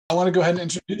I want to go ahead and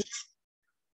introduce.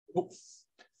 Oh,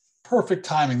 perfect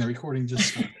timing. The recording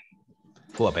just started.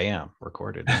 Cool, bam,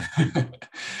 recorded.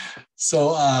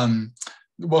 So,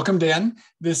 welcome, Dan.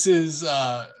 This is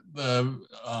the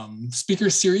speaker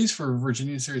series for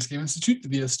Virginia Serious Game Institute, the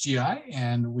VSGI,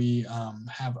 and we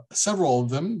have several of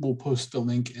them. We'll post a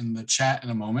link in the chat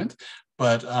in a moment.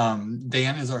 But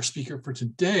Dan is our speaker for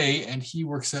today, and he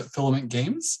works at Filament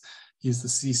Games. He's the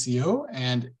CCO,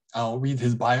 and I'll read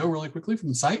his bio really quickly from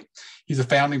the site. He's a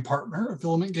founding partner of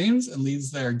Filament Games and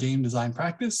leads their game design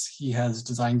practice. He has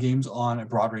designed games on a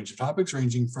broad range of topics,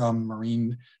 ranging from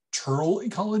marine turtle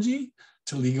ecology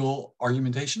to legal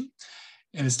argumentation.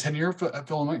 In his tenure at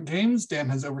Filament Games, Dan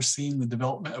has overseen the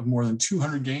development of more than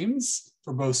 200 games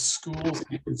for both schools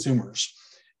and consumers.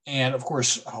 And of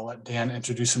course, I'll let Dan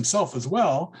introduce himself as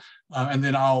well. And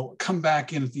then I'll come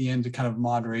back in at the end to kind of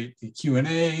moderate the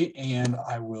Q&A, and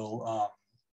I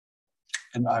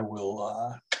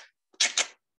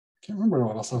can't remember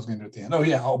what else I was going to do at the end. Oh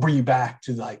yeah, I'll bring you back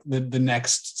to like the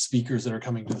next speakers that are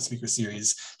coming to the speaker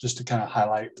series, just to kind of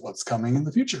highlight what's coming in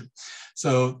the future.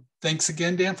 So thanks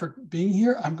again, Dan, for being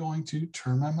here. I'm going to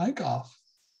turn my mic off.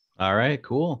 All right,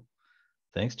 cool.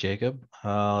 Thanks, Jacob.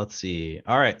 Let's see.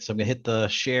 All right, so I'm gonna hit the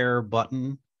share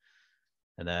button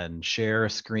and then share a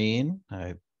screen.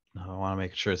 I want to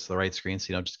make sure it's the right screen so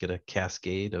you don't just get a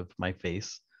cascade of my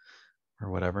face or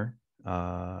whatever.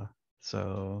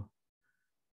 So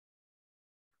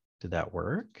did that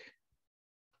work?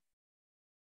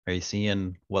 Are you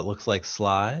seeing what looks like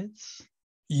slides?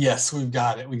 Yes, we've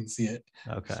got it. We can see it.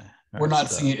 Okay. We're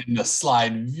not seeing it in the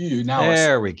slide view now.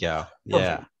 There we go. Perfect.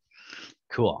 Yeah.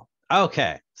 Cool.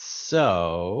 Okay.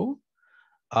 So,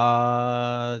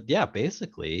 yeah,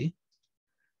 basically,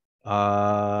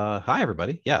 hi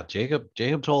everybody. Yeah, Jacob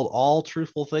told all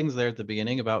truthful things there at the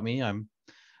beginning about me.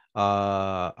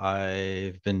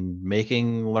 I've been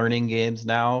making learning games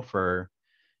now for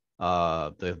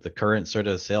the current sort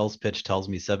of sales pitch tells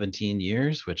me 17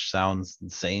 years, which sounds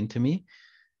insane to me.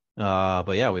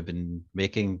 But yeah, we've been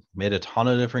made a ton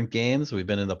of different games. We've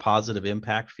been in the positive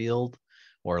impact field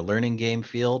or learning game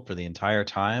field for the entire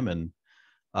time. And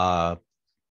I'm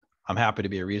happy to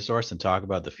be a resource and talk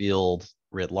about the field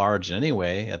writ large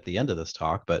anyway at the end of this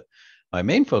talk. But my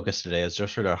main focus today is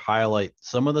just sort of highlight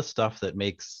some of the stuff that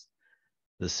makes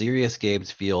the serious games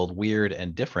field weird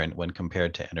and different when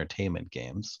compared to entertainment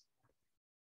games.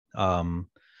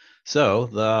 So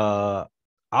the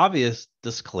obvious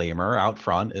disclaimer out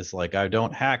front is like, I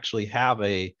don't actually have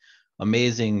a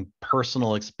amazing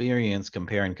personal experience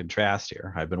compare and contrast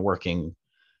here. I've been working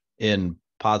in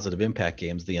positive impact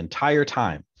games the entire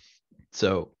time.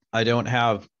 So I don't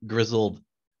have grizzled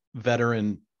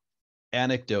veteran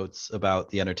anecdotes about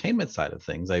the entertainment side of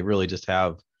things. I really just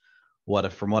have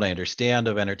from what I understand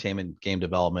of entertainment game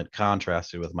development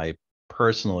contrasted with my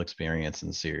personal experience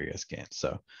in serious games.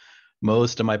 So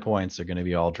most of my points are going to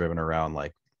be all driven around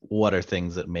like, what are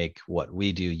things that make what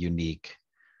we do unique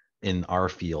in our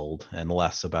field, and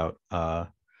less about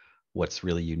what's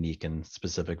really unique and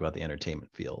specific about the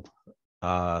entertainment field.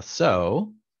 Yeah,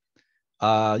 so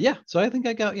I think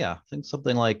I think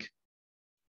something like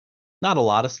not a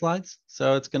lot of slides.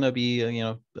 So it's going to be,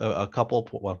 a couple,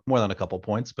 well, more than a couple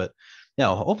points, but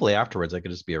hopefully afterwards I could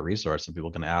just be a resource and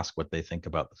people can ask what they think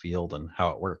about the field and how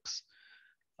it works.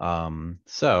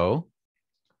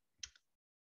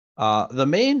 The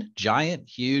main giant,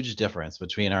 huge difference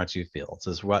between our two fields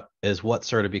is what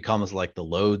sort of becomes like the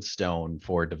lodestone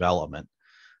for development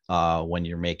when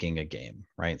you're making a game,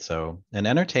 right? So an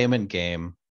entertainment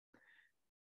game,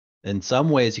 in some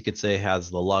ways you could say has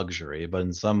the luxury, but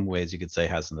in some ways you could say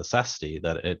has the necessity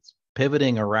that it's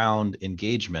pivoting around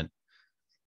engagement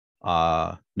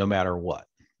no matter what.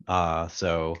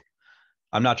 So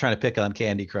I'm not trying to pick on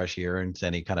Candy Crush here in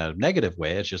any kind of negative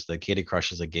way. It's just that Candy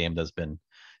Crush is a game that's been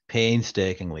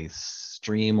painstakingly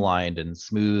streamlined and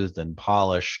smoothed and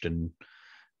polished and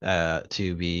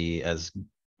to be as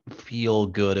feel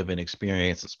good of an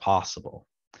experience as possible.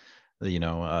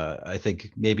 I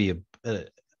think maybe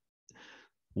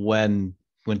when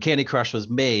Candy Crush was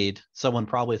made, someone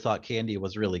probably thought candy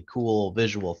was really cool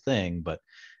visual thing, but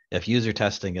if user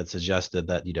testing had suggested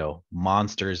that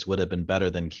monsters would have been better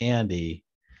than candy,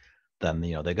 then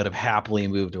they could have happily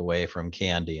moved away from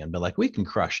candy and been like, we can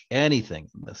crush anything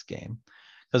in this game,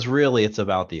 because really it's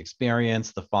about the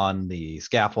experience, the fun, the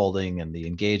scaffolding, and the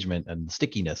engagement and the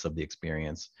stickiness of the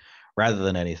experience rather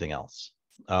than anything else.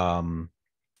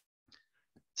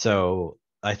 So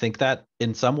I think that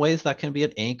in some ways that can be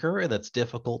an anchor that's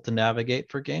difficult to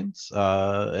navigate for games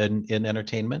in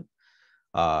entertainment.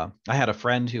 I had a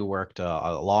friend who worked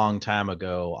a long time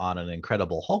ago on an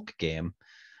Incredible Hulk game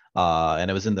and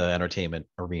it was in the entertainment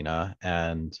arena.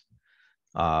 And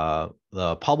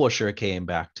the publisher came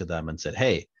back to them and said,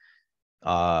 "Hey,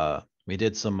 we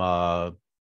did some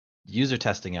user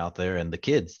testing out there, and the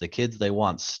kids they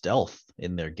want stealth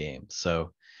in their game,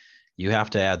 so you have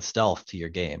to add stealth to your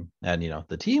game." And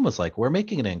the team was like, "We're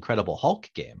making an Incredible Hulk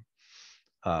game.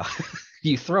 Uh,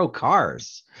 you throw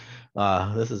cars.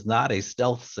 This is not a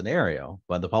stealth scenario."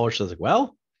 But the publisher was like,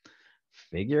 "Well,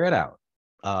 figure it out."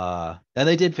 And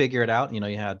they did figure it out. You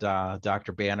had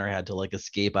Dr. Banner had to like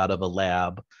escape out of a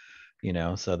lab,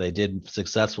 so they did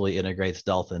successfully integrate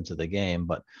stealth into the game.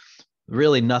 But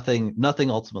really nothing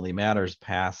ultimately matters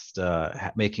past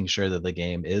making sure that the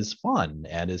game is fun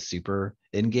and is super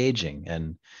engaging,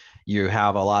 and you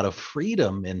have a lot of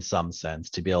freedom in some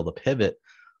sense to be able to pivot.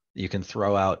 You can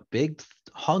throw out big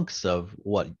hunks of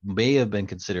what may have been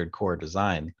considered core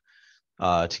design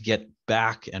to get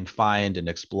back and find and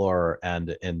explore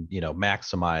and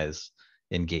maximize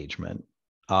engagement.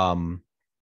 And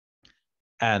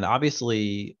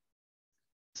obviously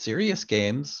serious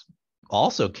games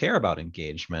also care about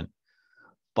engagement,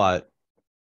 but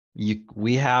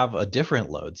we have a different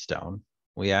lodestone.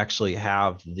 We actually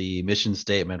have the mission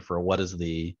statement for what is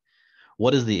the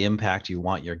impact you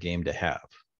want your game to have.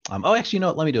 Actually,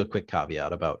 let me do a quick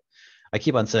caveat about, I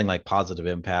keep on saying like positive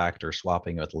impact or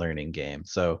swapping with learning game.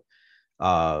 So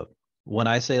when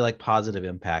I say like positive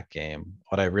impact game,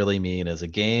 what I really mean is a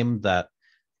game that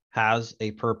has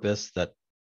a purpose, that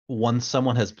once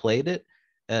someone has played it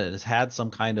and it has had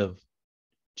some kind of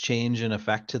change in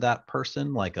effect to that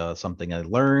person, like something I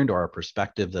learned or a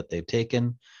perspective that they've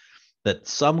taken, that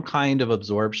some kind of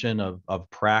absorption of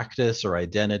practice or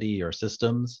identity or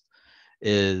systems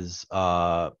is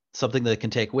something that they can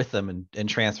take with them and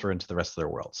transfer into the rest of their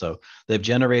world. So they've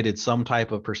generated some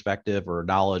type of perspective or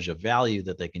knowledge of value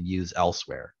that they can use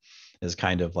elsewhere, is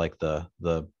kind of like the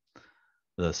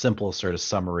simple sort of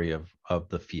summary of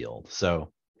the field.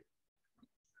 So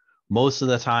most of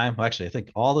the time, actually, I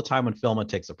think all the time when Filament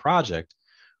takes a project,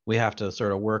 we have to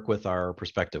sort of work with our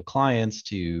prospective clients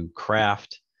to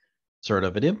craft sort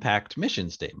of an impact mission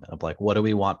statement of like, what do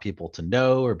we want people to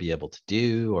know or be able to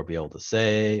do or be able to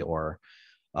say or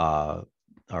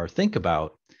think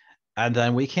about? And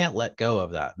then we can't let go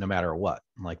of that no matter what.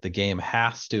 Like the game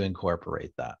has to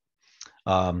incorporate that.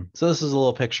 So this is a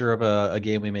little picture of a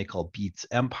game we made called Beats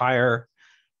Empire.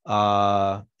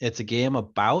 It's a game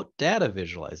about data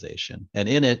visualization, and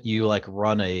in it you like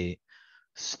run a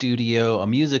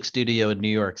music studio in New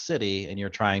York City, and you're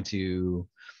trying to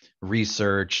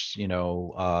research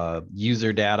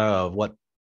user data of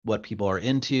what people are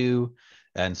into,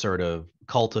 and sort of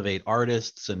cultivate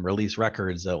artists and release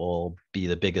records that will be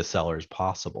the biggest sellers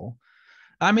possible.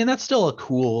 I mean, that's still a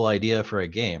cool idea for a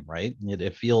game, right?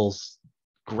 It feels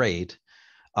great.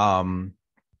 But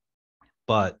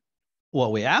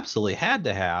what we absolutely had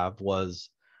to have was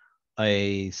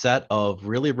a set of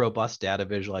really robust data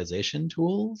visualization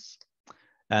tools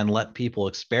and let people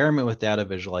experiment with data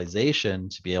visualization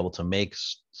to be able to make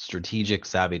strategic,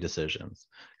 savvy decisions.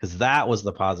 Because that was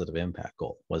the positive impact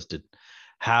goal, was to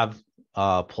have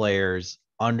players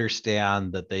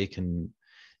understand that they can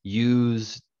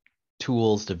use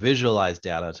tools to visualize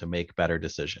data to make better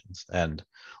decisions. And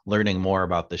learning more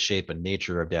about the shape and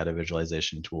nature of data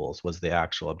visualization tools was the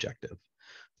actual objective.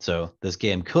 So this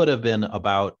game could have been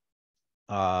about,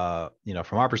 from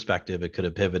our perspective, it could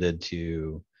have pivoted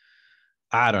to,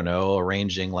 I don't know,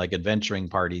 arranging like adventuring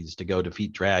parties to go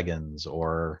defeat dragons,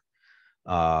 or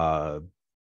I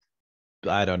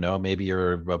don't know, maybe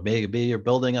you're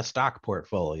building a stock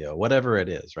portfolio, whatever it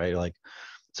is, right? Like,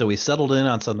 so we settled in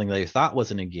on something they thought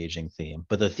was an engaging theme,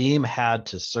 but the theme had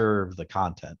to serve the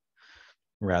content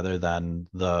rather than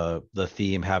the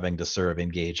theme having to serve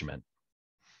engagement.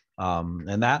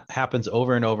 And that happens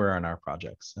over and over on our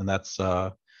projects, and that's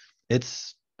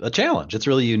it's a challenge. It's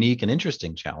really unique and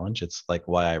interesting challenge. It's like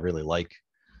why I really like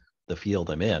the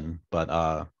field I'm in. But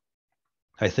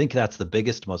I think that's the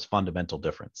biggest, most fundamental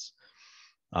difference.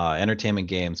 Entertainment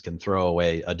games can throw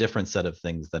away a different set of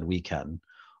things than we can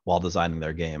while designing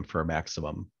their game for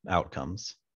maximum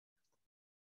outcomes.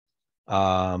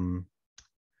 Some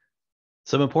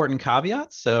important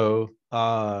caveats. So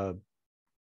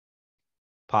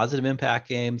positive impact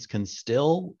games can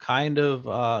still kind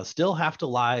of still have to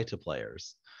lie to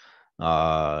players.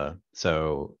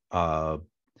 So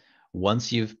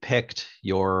once you've picked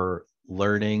your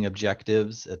learning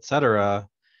objectives, etc.,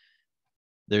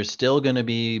 there's still going to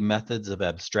be methods of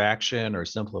abstraction or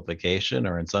simplification,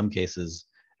 or in some cases,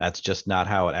 that's just not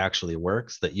how it actually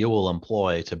works, that you will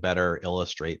employ to better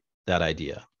illustrate that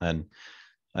idea. And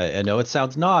I know it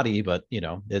sounds naughty, but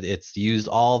it's used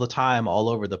all the time, all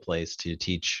over the place to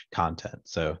teach content.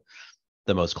 So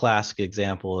the most classic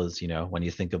example is, when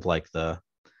you think of like the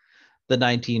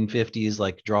 1950s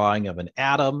like drawing of an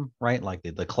atom, right? Like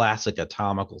the classic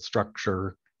atomic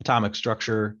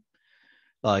structure.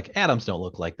 Like atoms don't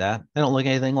look like that. They don't look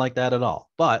anything like that at all.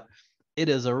 But it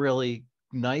is a really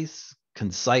nice,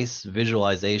 concise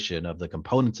visualization of the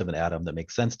components of an atom that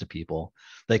makes sense to people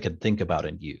they can think about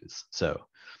and use. So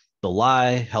the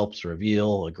lie helps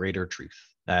reveal a greater truth.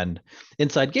 And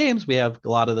inside games, we have a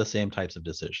lot of the same types of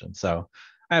decisions. So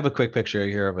I have a quick picture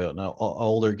here of an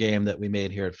older game that we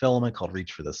made here at Filament called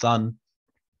Reach for the Sun.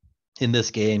 In this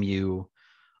game, you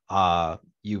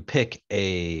pick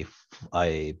a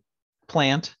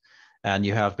plant, and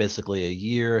you have basically a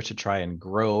year to try and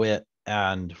grow it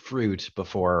and fruit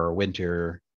before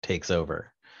winter takes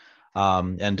over.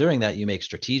 And during that, you make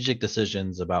strategic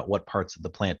decisions about what parts of the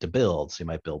plant to build. So you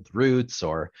might build roots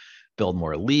or build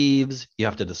more leaves. You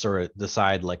have to sort of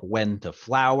decide like when to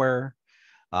flower.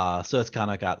 So it's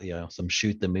kind of got some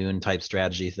shoot the moon type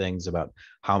strategy things about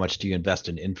how much do you invest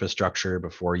in infrastructure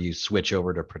before you switch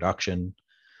over to production.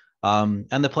 And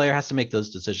the player has to make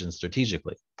those decisions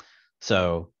strategically.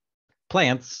 So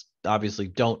plants obviously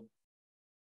don't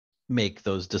make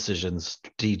those decisions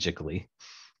strategically.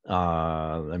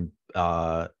 And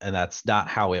that's not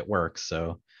how it works.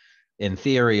 So in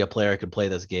theory, a player could play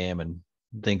this game and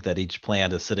think that each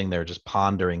plant is sitting there just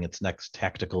pondering its next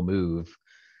tactical move.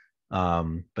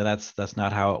 But that's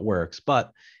not how it works.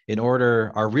 But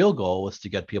our real goal was to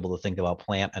get people to think about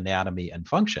plant anatomy and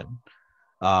function.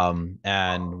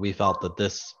 And we felt that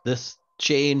this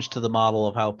change to the model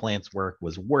of how plants work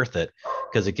was worth it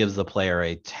because it gives the player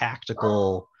a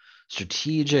tactical,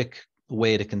 strategic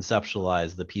way to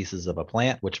conceptualize the pieces of a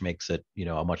plant, which makes it,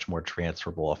 a much more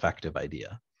transferable, effective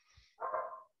idea.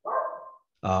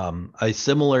 A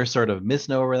similar sort of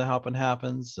misnomer that often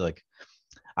happens, like,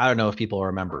 I don't know if people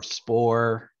remember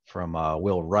Spore from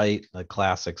Will Wright, a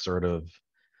classic sort of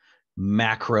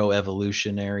macro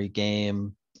evolutionary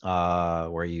game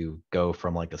where you go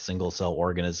from like a single cell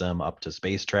organism up to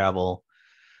space travel.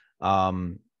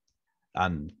 And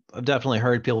I've definitely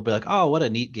heard people be like, oh, what a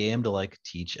neat game to like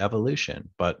teach evolution.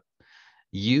 But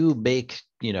you make,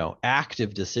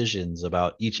 active decisions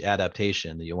about each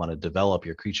adaptation that you want to develop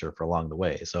your creature for along the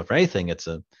way. So if anything,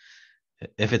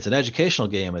 if it's an educational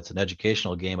game, it's an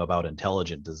educational game about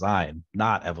intelligent design,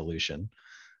 not evolution.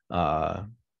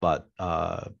 But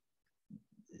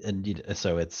and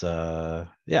so it's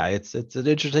it's an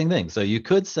interesting thing. So you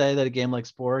could say that a game like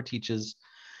Spore teaches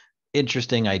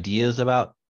interesting ideas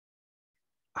about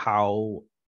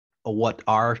what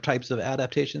are types of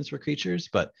adaptations for creatures,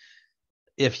 but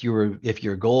if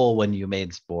your goal when you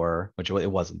made Spore, which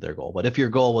it wasn't their goal, but if your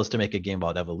goal was to make a game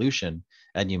about evolution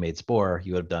and you made Spore,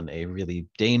 you would have done a really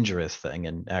dangerous thing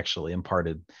and actually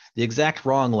imparted the exact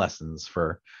wrong lessons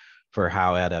for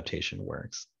how adaptation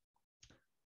works.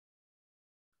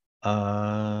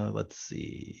 Let's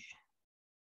see.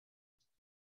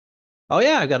 Oh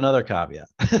yeah, I got another caveat.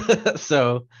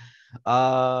 So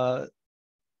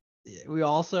we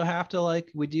also have to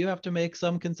we do have to make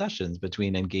some concessions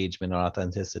between engagement and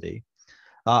authenticity.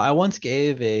 I once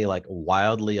gave a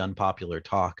wildly unpopular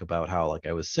talk about how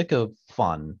I was sick of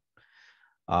fun,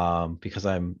 because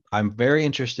I'm very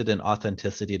interested in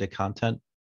authenticity to content,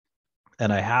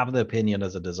 and I have the opinion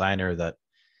as a designer that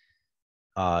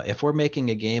if we're making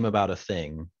a game about a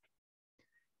thing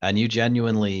and you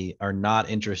genuinely are not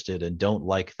interested and don't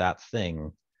like that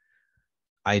thing,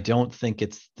 I don't think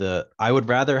I would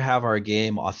rather have our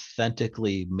game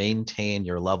authentically maintain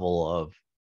your level of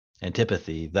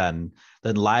antipathy than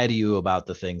lie to you about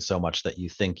the thing so much that you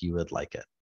think you would like it.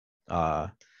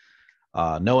 No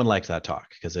one liked that talk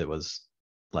because it was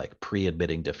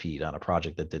pre-admitting defeat on a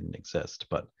project that didn't exist,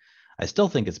 but I still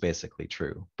think it's basically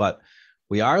true. But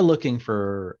we are looking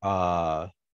for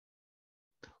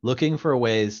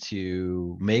ways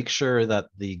to make sure that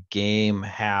the game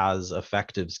has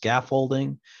effective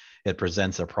scaffolding, it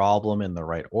presents a problem in the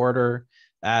right order,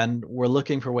 and we're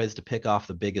looking for ways to pick off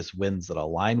the biggest wins that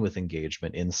align with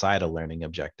engagement inside a learning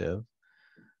objective.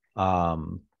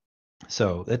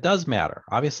 So it does matter.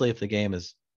 Obviously, if the game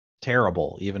is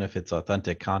terrible, even if it's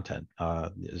authentic content,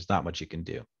 there's not much you can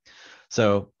do.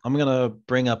 So I'm gonna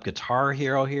bring up Guitar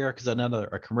Hero here because another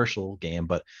a commercial game,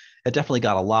 but it definitely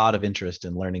got a lot of interest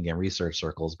in learning game research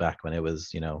circles back when it was,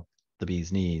 the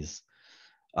bee's knees.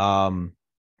 And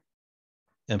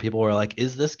people were like,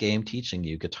 "Is this game teaching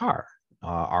you guitar?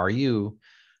 Are you?"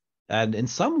 And in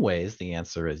some ways, the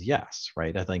answer is yes,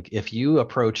 right? I think if you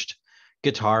approached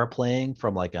guitar playing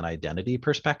from an identity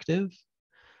perspective,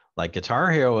 Like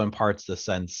Guitar Hero imparts the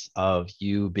sense of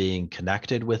you being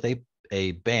connected with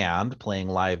a band playing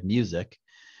live music.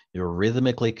 You're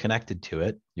rhythmically connected to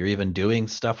it. You're even doing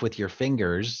stuff with your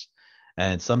fingers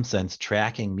and in some sense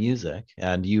tracking music,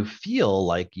 and you feel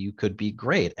like you could be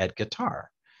great at guitar.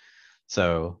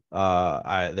 So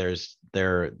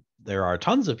there are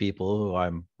tons of people who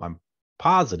I'm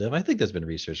positive. I think there's been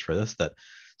research for this that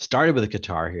started with a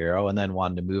Guitar Hero and then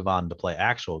wanted to move on to play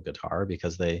actual guitar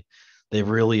because they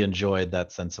really enjoyed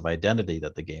that sense of identity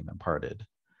that the game imparted.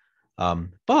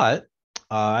 But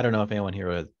I don't know if anyone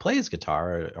here plays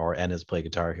guitar or and has played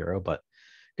Guitar Hero, but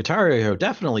Guitar Hero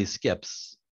definitely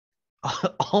skips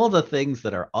all the things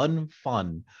that are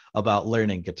unfun about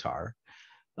learning guitar.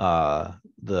 Uh,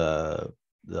 the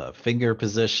the finger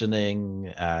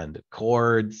positioning and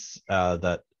chords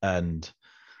that and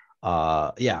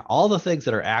yeah, all the things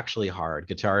that are actually hard.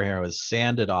 Guitar Hero is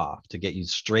sanded off to get you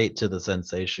straight to the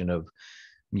sensation of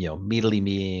meatily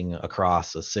meing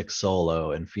across a six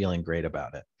solo and feeling great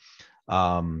about it.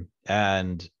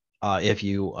 And if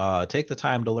you take the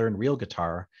time to learn real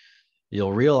guitar,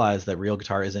 you'll realize that real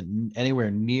guitar isn't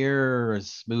anywhere near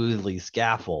as smoothly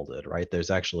scaffolded, right? There's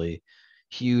actually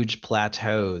huge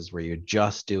plateaus where you're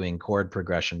just doing chord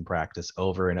progression practice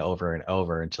over and over and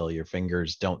over until your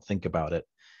fingers don't think about it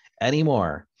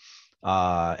anymore.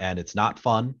 And it's not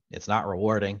fun. It's not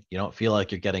rewarding. You don't feel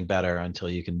like you're getting better until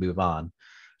you can move on.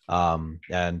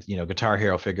 And Guitar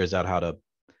Hero figures out how to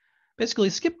basically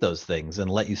skip those things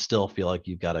and let you still feel like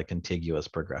you've got a contiguous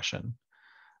progression.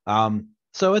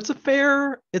 So it's a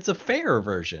fair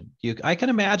version. I can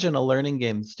imagine a learning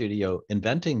game studio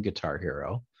inventing Guitar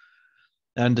Hero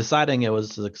and deciding it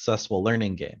was a successful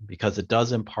learning game because it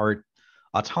does impart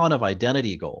a ton of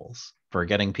identity goals for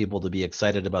getting people to be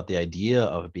excited about the idea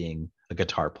of being a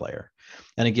guitar player.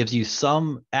 And it gives you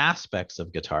some aspects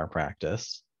of guitar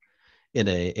practice in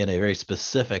a very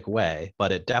specific way,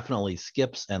 but it definitely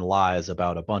skips and lies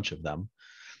about a bunch of them.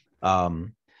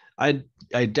 I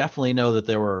definitely know that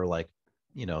there were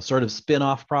sort of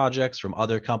spin-off projects from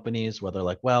other companies where they're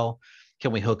like, well,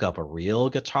 can we hook up a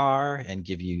real guitar and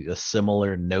give you a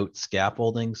similar note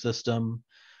scaffolding system?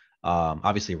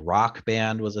 Obviously, Rock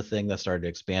Band was a thing that started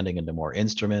expanding into more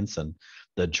instruments, and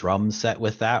the drum set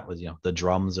with that was, the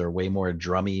drums are way more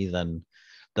drummy than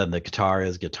the guitar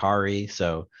is guitar-y.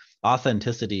 So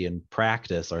authenticity and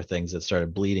practice are things that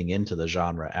started bleeding into the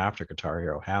genre after Guitar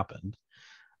Hero happened.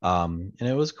 And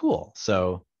it was cool.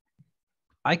 So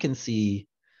I can see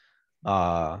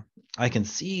a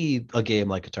game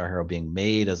like Guitar Hero being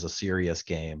made as a serious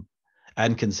game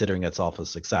and considering itself a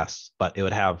success, but it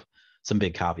would have some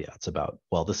big caveats about,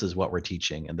 well, this is what we're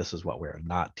teaching and this is what we're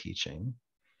not teaching.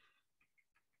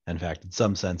 In fact, in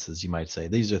some senses, you might say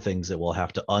these are things that we'll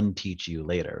have to unteach you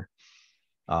later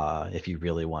if you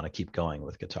really want to keep going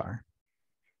with guitar.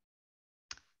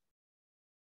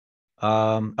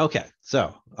 Okay,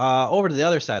 so over to the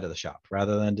other side of the shop,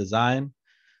 rather than design,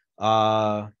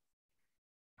 the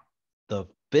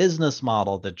business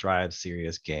model that drives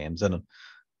serious games and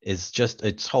is just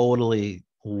a totally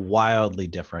wildly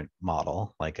different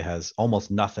model. Like it has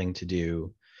almost nothing to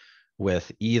do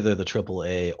with either the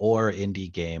AAA or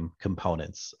indie game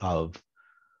components of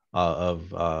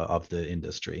the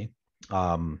industry.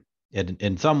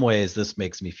 In some ways, this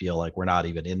makes me feel like we're not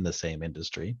even in the same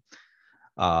industry.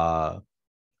 So,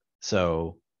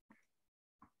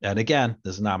 and again,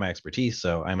 this is not my expertise,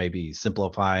 so I may be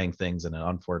simplifying things in an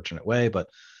unfortunate way, but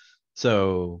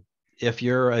so if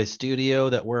you're a studio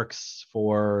that works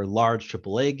for large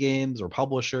AAA games or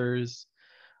publishers,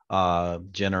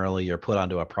 generally you're put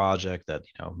onto a project that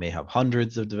may have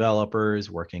hundreds of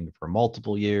developers working for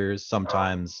multiple years,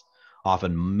 sometimes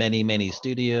often many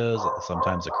studios,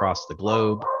 sometimes across the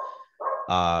globe.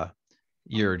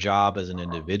 Your job as an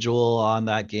individual on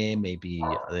that game may be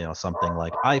something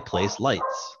like, I place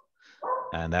lights,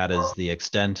 and that is the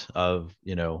extent of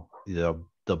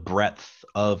the breadth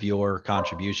of your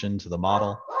contribution to the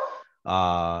model.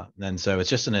 And so it's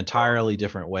just an entirely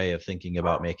different way of thinking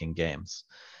about making games,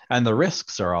 and the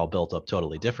risks are all built up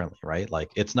totally differently, right?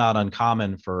 Like it's not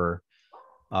uncommon for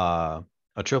a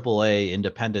AAA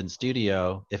independent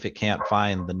studio, if it can't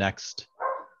find the next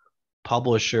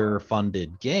publisher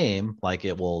funded game, like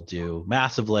it will do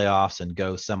massive layoffs and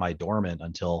go semi-dormant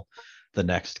until the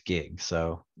next gig.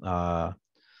 So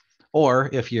or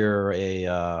if you're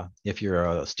a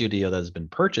studio that has been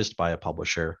purchased by a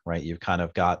publisher, right, you've kind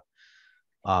of got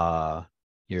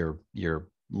your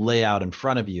layout in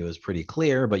front of you is pretty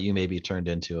clear, but you may be turned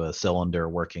into a cylinder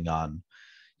working on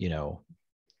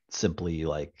simply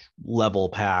like level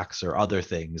packs or other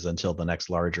things until the next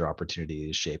larger opportunity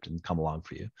is shaped and come along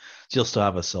for you. So you'll still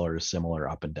have a similar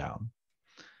up and down.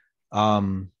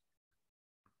 Indie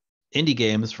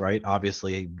games, right,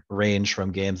 obviously range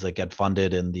from games that get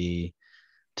funded in the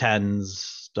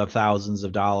tens of thousands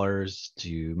of dollars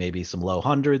to maybe some low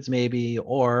hundreds, maybe,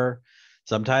 or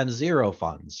sometimes zero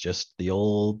funds, just the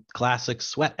old classic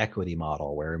sweat equity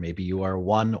model where maybe you are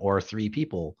 1 or 3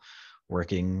 people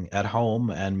working at home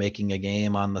and making a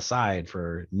game on the side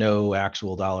for no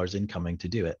actual dollars incoming to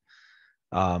do it.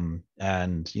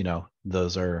 And, you know,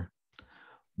 those are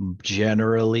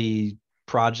generally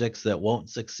projects that won't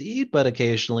succeed, but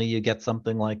occasionally you get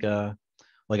something like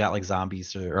like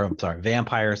zombies or I'm sorry,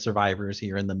 vampire survivors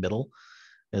here in the middle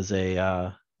is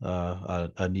a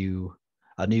new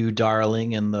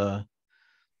darling in the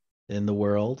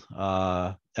world,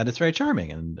 and it's very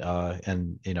charming,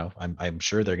 and you know I'm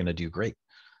sure they're going to do great,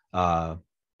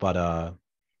 but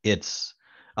it's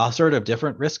a sort of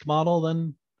different risk model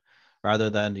than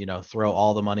rather than throw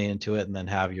all the money into it and then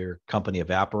have your company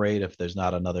evaporate if there's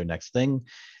not another next thing.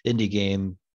 Indie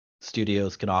game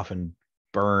studios can often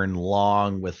burn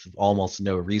long with almost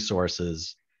no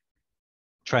resources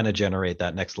trying to generate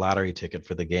that next lottery ticket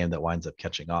for the game that winds up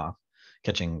catching on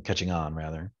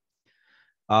rather.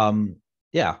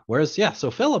 Yeah, whereas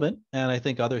so Filament and I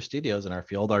think other studios in our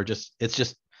field are it's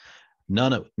just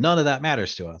none of that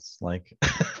matters to us. Like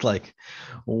like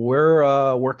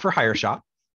we're work for hire shop.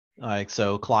 Like,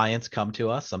 so clients come to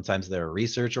us. Sometimes they're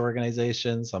research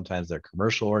organizations, sometimes they're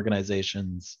commercial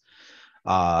organizations,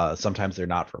 sometimes they're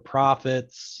not for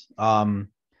profits, and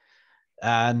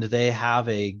they have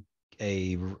a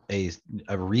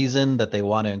reason that they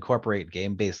want to incorporate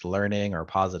game-based learning or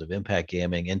positive impact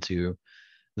gaming into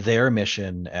their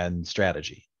mission and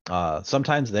strategy.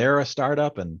 Sometimes they're a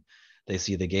startup and they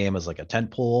see the game as like a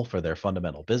tentpole for their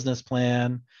fundamental business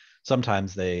plan.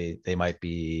 Sometimes they might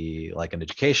be like an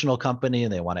educational company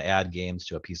and they want to add games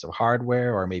to a piece of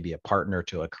hardware or maybe a partner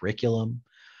to a curriculum.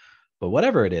 But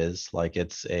whatever it is, like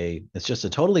it's just a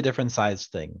totally different size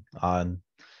thing. On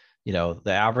the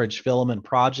average Filament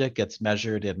project gets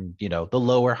measured in the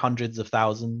lower hundreds of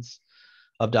thousands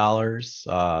of dollars.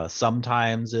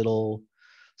 Sometimes it'll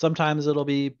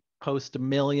be post $1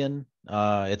 million.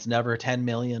 It's never 10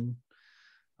 million.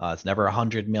 It's never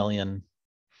 100 million.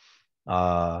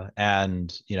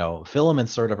 And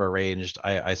Filament's sort of arranged.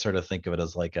 I sort of think of it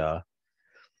as like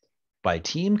by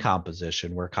team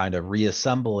composition, we're kind of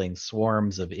reassembling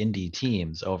swarms of indie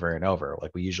teams over and over. Like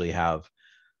we usually have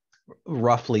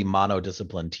roughly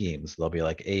monodiscipline teams. There'll be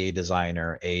like a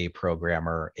designer, a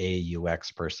programmer, a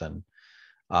UX person.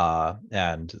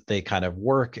 And they kind of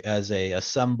work as a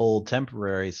assembled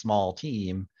temporary small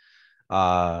team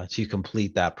to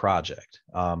complete that project.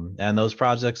 And those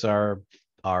projects are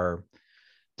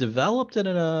developed in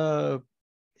a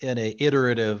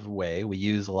iterative way. We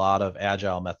use a lot of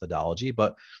agile methodology,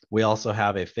 but we also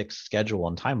have a fixed schedule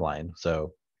and timeline.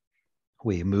 So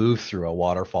we move through a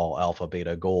waterfall alpha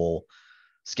beta goal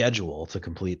schedule to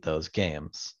complete those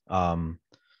games.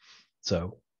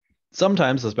 So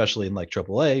sometimes, especially in like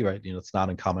AAA, right, it's not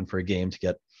uncommon for a game to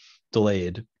get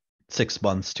delayed 6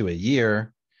 months to a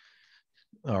year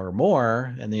or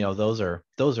more, and those are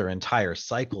entire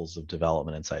cycles of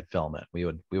development inside Filament. We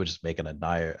would just make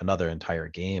another entire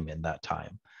game in that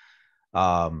time.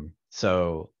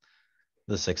 So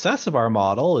the success of our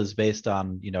model is based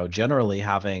on generally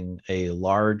having a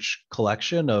large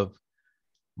collection of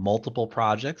multiple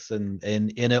projects and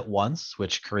in at once,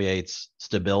 which creates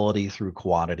stability through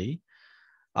quantity.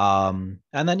 And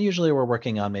then usually we're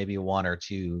working on maybe 1 or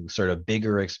 2 sort of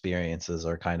bigger experiences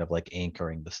or kind of like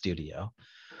anchoring the studio.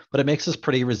 But it makes us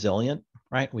pretty resilient,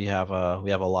 right? We have a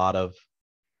lot of,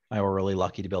 we're really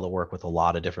lucky to be able to work with a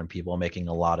lot of different people making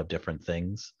a lot of different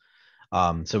things.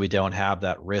 So we don't have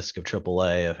that risk of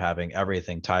AAA of having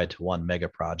everything tied to one mega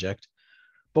project,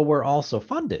 but we're also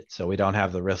funded. So we don't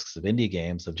have the risks of indie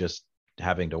games of just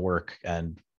having to work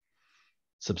and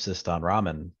subsist on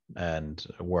ramen and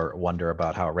wonder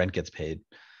about how rent gets paid.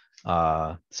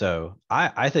 So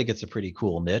I think it's a pretty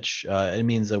cool niche. It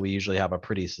means that we usually have a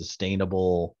pretty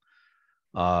sustainable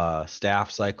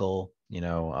staff cycle.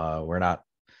 We're not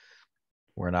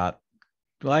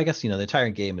well, I guess the entire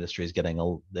game industry is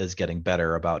getting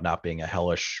better about not being a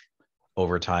hellish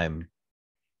overtime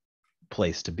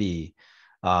place to be,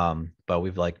 but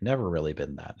we've like never really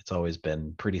been that. It's always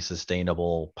been pretty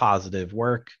sustainable, positive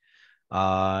work,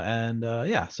 and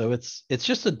yeah, so it's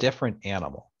just a different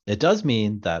animal. It does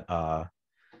mean that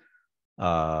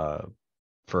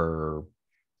for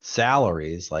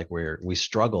salaries, like we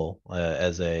struggle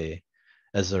as a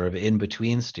as sort of in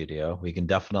between studio. We can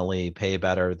definitely pay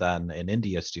better than an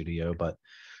India studio, but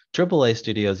AAA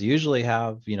studios usually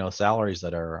have, salaries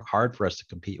that are hard for us to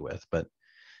compete with. But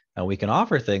we can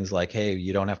offer things like, hey,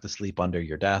 you don't have to sleep under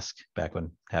your desk, back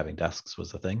when having desks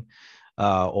was a thing,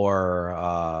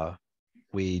 or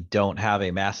we don't have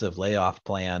a massive layoff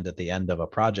planned at the end of a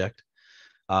project.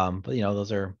 But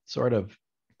those are sort of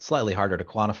slightly harder to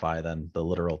quantify than the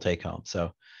literal take home.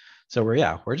 So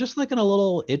we're just like in a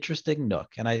little interesting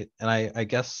nook. And I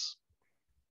guess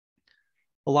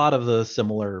a lot of the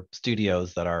similar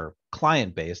studios that are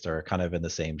client based are kind of in the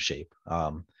same shape.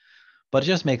 But it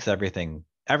just makes everything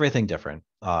different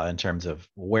in terms of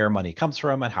where money comes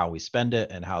from and how we spend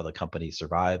it and how the company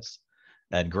survives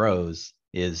and grows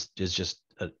is just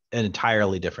an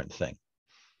entirely different thing.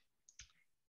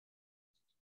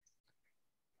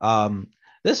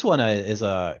 This one is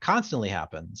constantly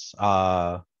happens.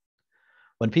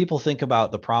 When people think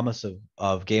about the promise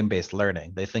of game-based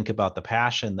learning, they think about the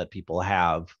passion that people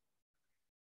have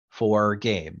for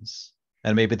games.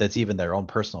 And maybe that's even their own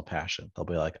personal passion. They'll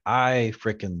be like, I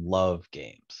freaking love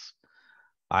games.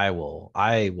 I will,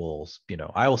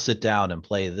 sit down and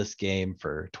play this game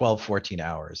for 12, 14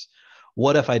 hours.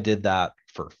 What if I did that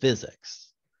for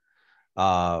physics?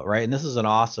 Right. And this is an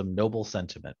awesome, noble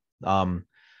sentiment.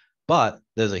 But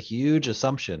there's a huge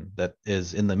assumption that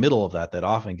is in the middle of that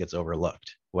often gets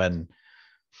overlooked. When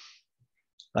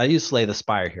I use Slay the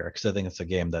Spire here, because I think it's a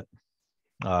game that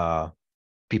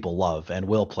people love and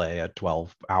will play a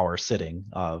 12-hour sitting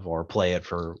of, or play it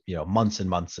for months and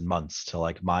months and months to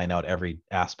like mine out every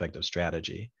aspect of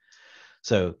strategy.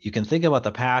 So you can think about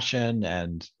the passion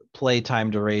and play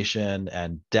time duration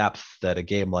and depth that a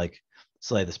game like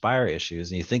Slay the Spire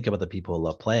issues, and you think about the people who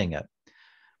love playing it.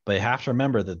 But you have to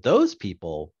remember that those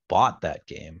people bought that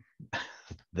game.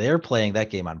 They're playing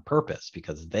that game on purpose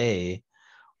because they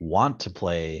want to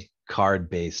play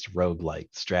card-based roguelike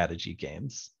strategy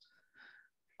games.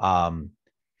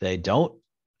 They don't,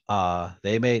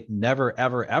 they may never,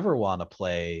 ever, ever want to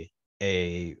play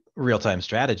a real-time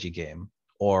strategy game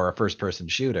or a first-person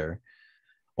shooter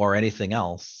or anything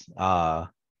else.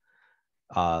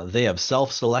 They have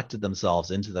self-selected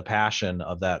themselves into the passion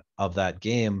of that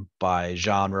game by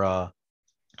genre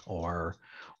or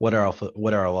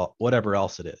whatever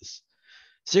else it is.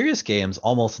 Serious games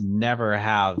almost never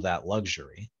have that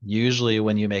luxury. Usually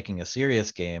when you're making a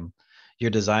serious game,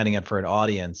 you're designing it for an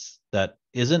audience that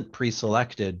isn't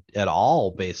pre-selected at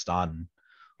all based on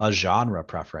a genre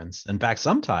preference. In fact,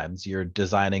 sometimes you're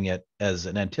designing it as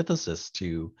an antithesis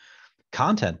to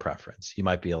content preference. You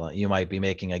might be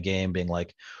making a game being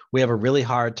like, we have a really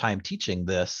hard time teaching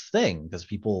this thing because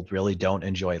people really don't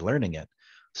enjoy learning it.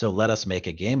 So let us make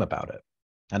a game about it.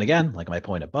 And again, like my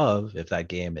point above, if that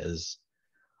game is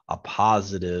a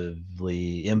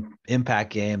positively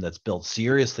impact game that's built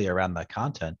seriously around that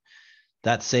content,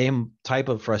 that same type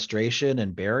of frustration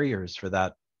and barriers for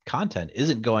that content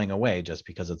isn't going away just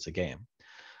because it's a game.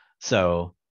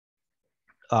 So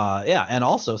yeah, and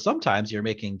also sometimes you're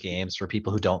making games for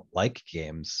people who don't like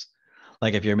games.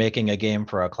 Like if you're making a game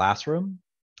for a classroom,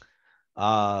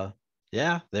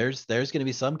 yeah, there's going to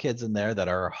be some kids in there that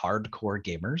are hardcore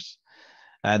gamers,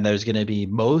 and there's going to be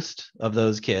most of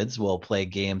those kids will play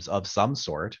games of some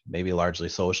sort, maybe largely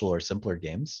social or simpler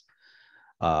games,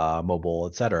 mobile,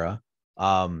 etc.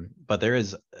 But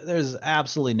there's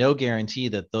absolutely no guarantee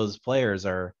that those players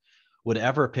would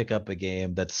ever pick up a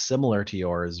game that's similar to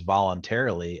yours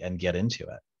voluntarily and get into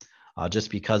it. Just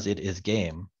because it is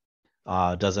game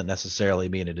doesn't necessarily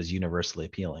mean it is universally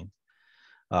appealing.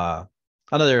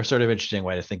 Another sort of interesting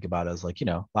way to think about it is like,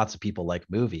 lots of people like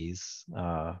movies,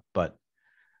 but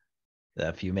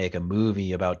if you make a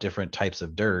movie about different types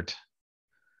of dirt,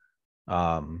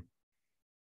 you're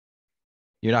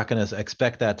not going to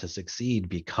expect that to succeed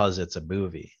because it's a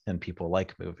movie and people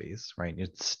like movies, right?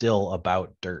 It's still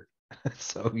about dirt.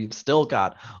 So you've still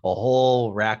got a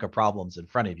whole rack of problems in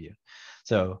front of you.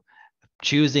 So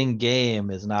choosing game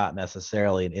is not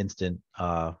necessarily an instant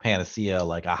panacea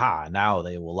like, aha, now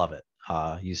they will love it.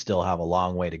 You still have a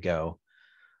long way to go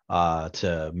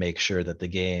to make sure that the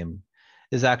game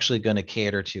is actually going to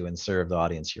cater to and serve the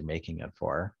audience you're making it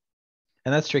for.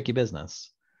 And that's tricky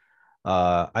business.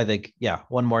 I think, yeah,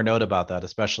 one more note about that,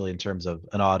 especially in terms of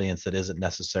an audience that isn't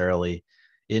necessarily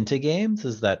into games,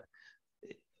 is that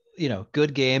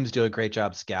good games do a great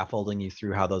job scaffolding you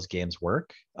through how those games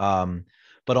work.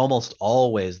 But almost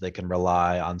always they can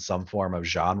rely on some form of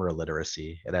genre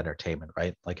literacy and entertainment,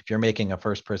 right? Like if you're making a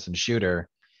first person shooter,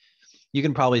 you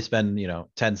can probably spend,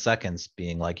 10 seconds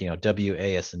being like,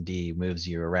 WASD moves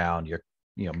you around,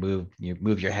 you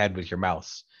move your head with your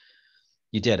mouse.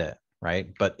 You did it.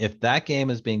 right? But if that game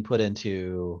is being put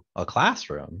into a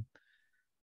classroom,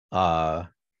 I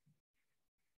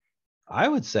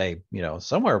would say,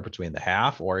 somewhere between the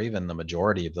half or even the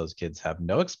majority of those kids have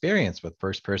no experience with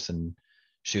first person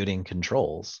shooting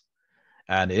controls.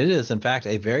 And it is, in fact,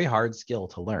 a very hard skill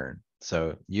to learn.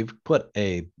 So you've put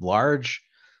a large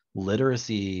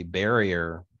literacy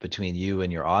barrier between you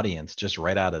and your audience just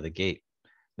right out of the gate.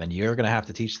 Then you're going to have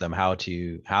to teach them how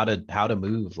to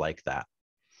move like that.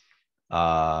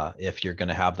 If you're going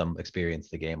to have them experience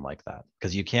the game like that,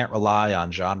 because you can't rely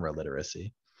on genre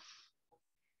literacy.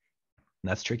 And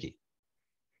that's tricky.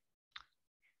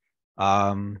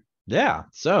 Yeah.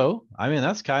 So, I mean,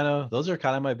 those are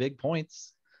kind of my big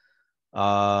points.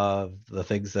 The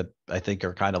things that I think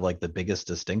are kind of like the biggest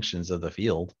distinctions of the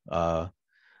field.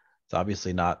 It's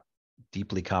obviously not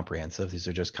deeply comprehensive. These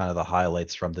are just kind of the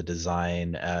highlights from the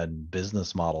design and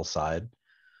business model side.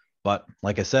 But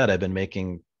like I said, I've been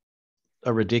making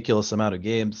a ridiculous amount of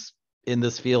games in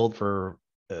this field for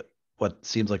what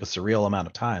seems like a surreal amount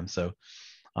of time. So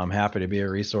I'm happy to be a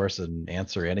resource and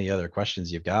answer any other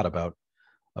questions you've got about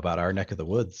our neck of the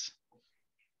woods.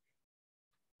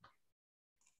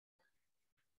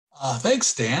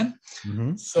 Thanks, Dan.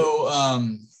 Mm-hmm. So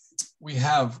we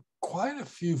have quite a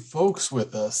few folks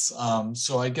with us.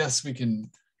 So I guess we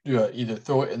can do either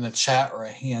throw it in the chat or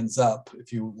a hands up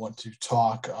if you want to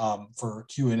talk for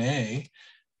Q&A.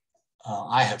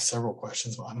 I have several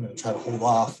questions, but I'm going to try to hold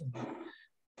off and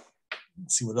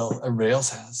see what else everybody else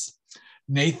has.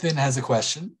 Nathan has a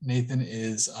question. Nathan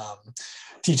is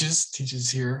teaches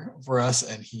here for us,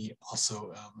 and he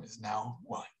also is now,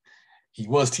 well, he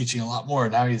was teaching a lot more.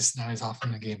 Now he's off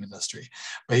in the game industry.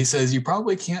 But he says, you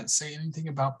probably can't say anything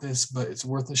about this, but it's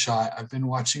worth a shot. I've been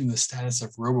watching the status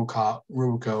of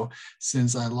Roboco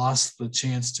since I lost the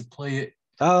chance to play it.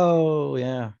 Oh,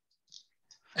 yeah.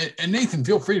 And Nathan,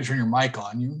 feel free to turn your mic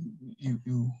on. You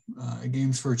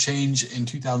Games for a Change in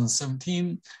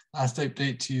 2017. Last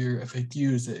update to your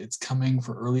FAQ is that it's coming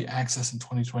for early access in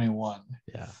 2021.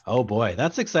 Yeah. Oh boy,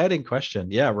 that's an exciting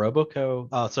question. Yeah,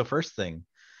 Roboco. So first thing,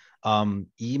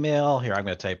 email here. I'm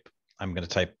gonna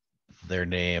type their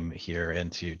name here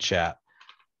into chat.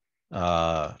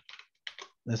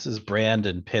 This is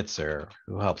Brandon Pitzer,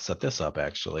 who helped set this up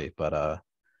actually, but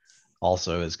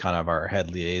also is kind of our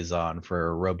head liaison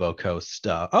for Roboco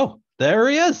stuff. Oh, there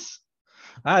he is.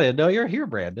 I didn't know you're here,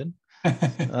 Brandon.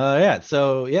 Yeah.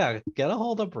 So yeah, get a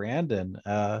hold of Brandon.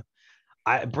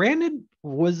 Brandon,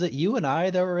 was it you and I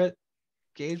that were at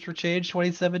Games for Change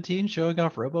 2017 showing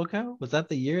off Roboco? Was that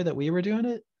the year that we were doing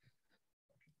it?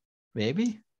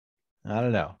 Maybe. I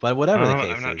don't know, but whatever the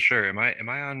case I'm not is. sure. Am I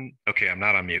on? Okay, I'm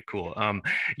not on mute. Cool.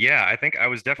 Yeah, I think I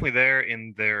was definitely there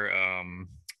in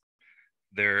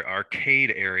their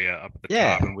arcade area up at the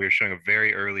top, and we were showing a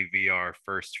very early VR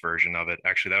first version of it.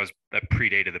 Actually, that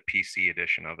predated the PC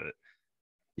edition of it.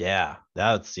 Yeah,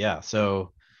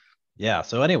 So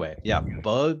anyway,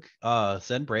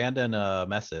 send Brandon a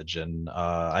message, and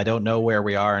I don't know where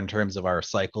we are in terms of our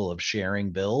cycle of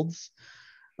sharing builds.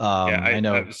 I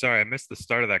know. I'm sorry, I missed the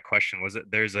start of that question. Was it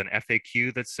there's an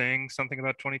FAQ that's saying something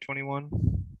about 2021?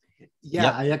 Yeah,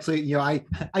 yep. I actually,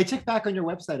 I check back on your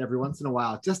website every once in a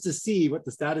while just to see what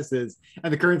the status is.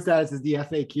 And the current status is the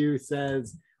FAQ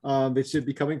says it should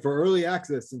be coming for early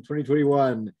access in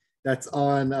 2021. That's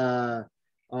on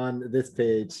this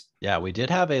page. Yeah, we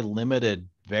did have a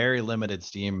very limited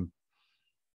Steam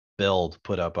build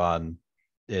put up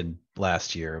in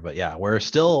last year, but yeah, we're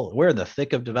in the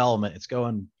thick of development. It's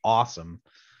going awesome.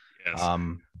 Yes.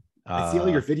 I see all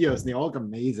your videos and they all look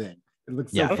amazing. It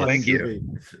looks so fun. Thank you.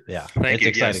 Yeah, thank you.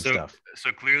 Exciting stuff.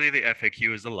 So clearly the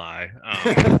FAQ is a lie.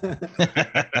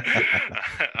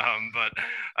 But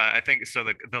I think so.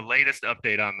 The latest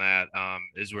update on that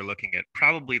is we're looking at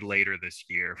probably later this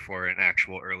year for an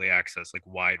actual early access, like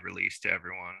wide release to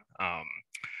everyone.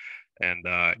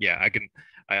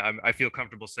 I feel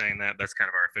comfortable saying that. That's kind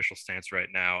of our official stance right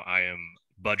now. I am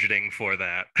budgeting for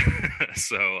that.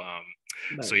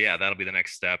 So yeah, that'll be the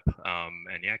next step.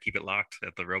 And yeah, keep it locked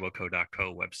at the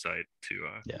roboco.co website to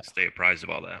stay apprised of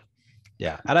all that.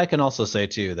 Yeah, and I can also say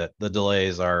too that the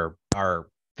delays are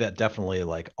definitely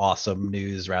like awesome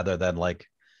news rather than like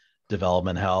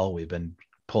development hell. We've been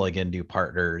pulling in new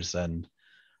partners, and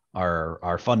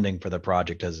our funding for the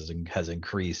project has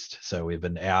increased. So we've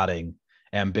been adding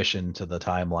ambition to the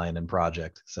timeline and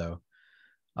project. So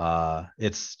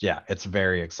it's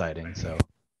very exciting. So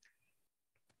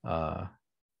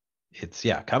it's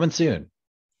coming soon.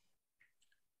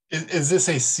 Is this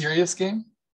a serious game?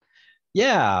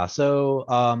 Yeah,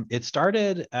 so it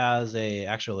started as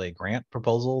actually a grant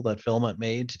proposal that Filament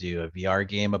made to do a VR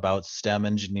game about STEM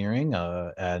engineering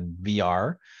and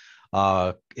VR.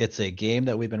 It's a game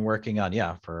that we've been working on,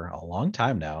 yeah, for a long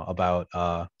time now.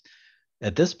 About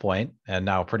at this point, and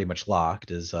now pretty much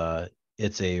locked, is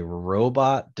it's a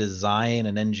robot design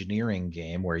and engineering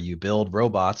game where you build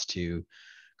robots to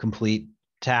complete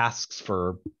tasks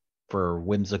for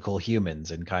whimsical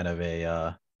humans in kind of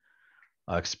a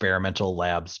experimental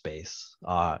lab space.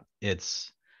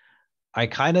 It's I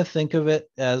kind of think of it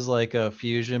as like a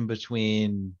fusion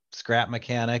between Scrap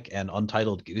Mechanic and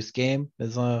Untitled Goose Game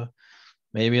is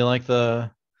maybe like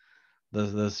the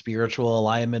spiritual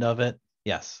alignment of it.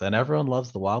 Yes, and everyone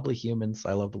loves the wobbly humans.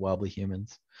 I love the wobbly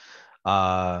humans.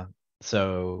 Uh,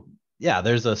 so yeah,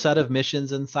 there's a set of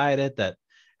missions inside it that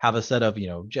have a set of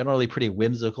generally pretty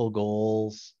whimsical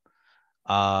goals,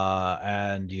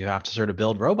 and you have to sort of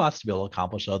build robots to be able to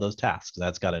accomplish all those tasks.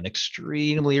 That's got an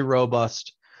extremely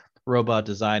robust robot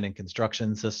design and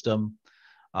construction system.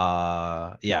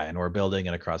 Yeah, and we're building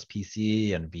it across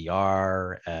PC and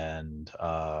VR, and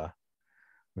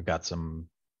we've got some.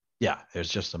 Yeah, there's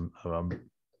just some.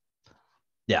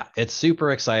 Yeah, it's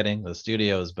super exciting. The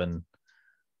studio has been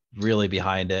really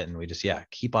behind it, and we just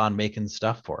keep on making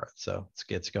stuff for it. So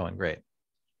it's going great.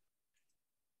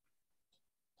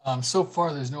 So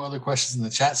far, there's no other questions in the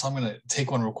chat, so I'm going to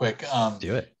take one real quick.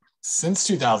 Do it. Since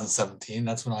 2017,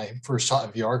 that's when I first taught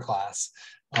a VR class.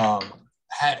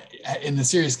 In the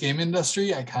serious game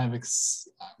industry, I'm kind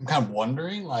of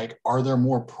wondering, like, are there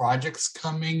more projects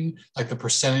coming? Like the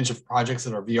percentage of projects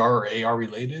that are VR or AR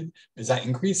related, is that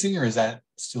increasing or is that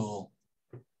still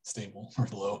stable or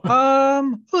low?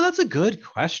 Oh, that's a good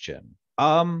question.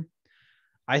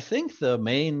 I think the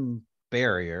main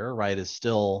barrier, right, is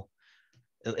still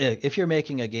if you're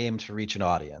making a game to reach an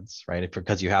audience, right,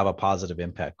 because you have a positive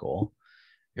impact goal,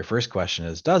 your first question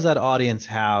is, does that audience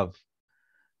have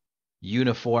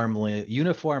uniform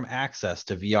access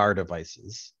to VR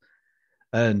devices?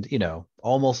 And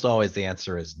almost always the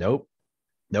answer is nope.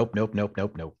 So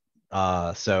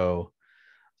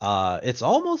it's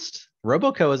almost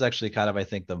Roboco is actually kind of, I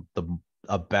think, the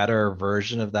a better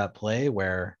version of that play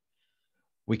where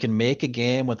we can make a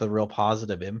game with a real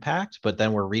positive impact, but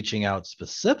then we're reaching out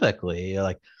specifically.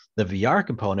 Like the VR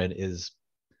component is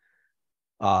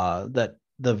that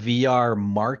the VR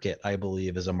market, I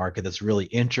believe, is a market that's really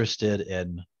interested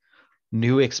in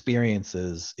new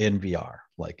experiences in VR.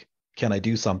 Like, can I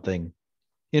do something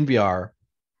in VR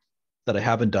that I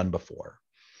haven't done before?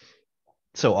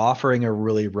 So offering a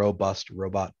really robust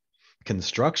robot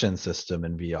construction system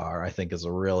in VR, I think, is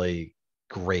a really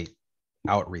great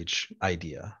outreach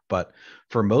idea. But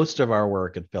for most of our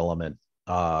work in Filament,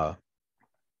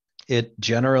 it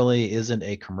generally isn't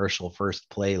a commercial first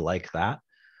play like that,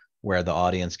 where the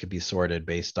audience could be sorted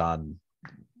based on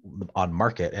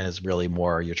market, and is really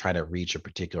more you're trying to reach a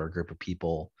particular group of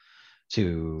people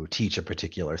to teach a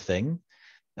particular thing.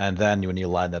 And then when you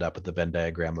line that up with the Venn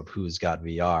diagram of who's got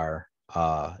VR,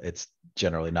 it's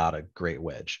generally not a great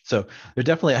wedge. So there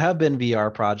definitely have been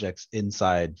VR projects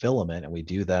inside Filament, and we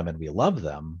do them and we love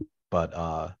them,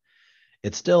 but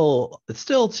it's still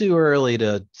too early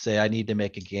to say I need to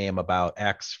make a game about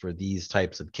X for these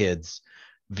types of kids.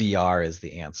 VR is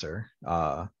the answer.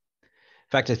 In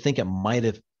fact, I think it might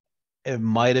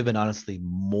have been honestly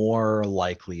more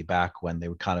likely back when they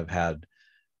kind of had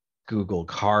Google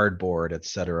Cardboard, et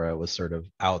cetera, was sort of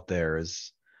out there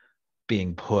as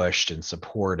being pushed and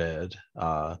supported,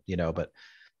 but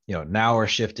now we're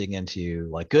shifting into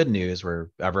like good news where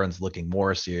everyone's looking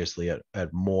more seriously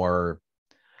at more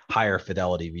higher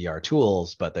fidelity VR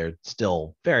tools, but they're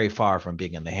still very far from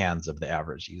being in the hands of the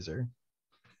average user.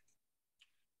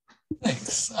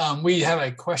 Thanks. We have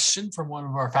a question from one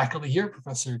of our faculty here,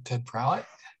 Professor Ted Prowett.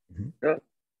 All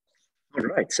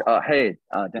right. Hey,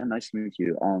 Dan, nice to meet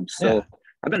you.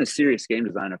 I've been a serious game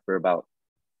designer for about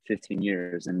 15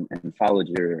 years and followed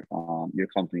your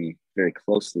company very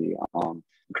closely. I'm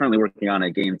currently working on a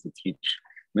game to teach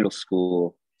middle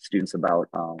school students about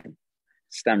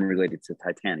STEM related to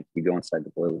Titanic. You go inside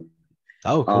the boiler room.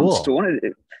 Oh, cool. So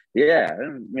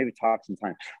maybe talk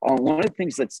sometime. One of the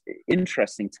things that's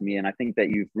interesting to me, and I think that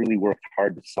you've really worked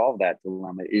hard to solve that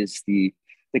dilemma, is the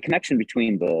connection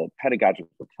between the pedagogical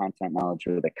content knowledge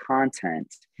or the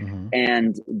content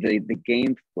and the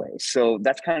gameplay. So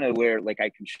that's kind of where, like,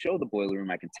 I can show the boiler room,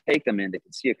 I can take them in, they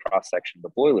can see a cross section of the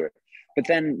boiler. But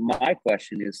then my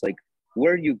question is, like,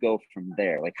 where do you go from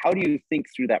there? Like, how do you think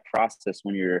through that process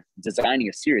when you're designing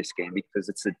a serious game? Because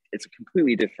it's a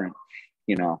completely different,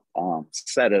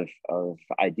 set of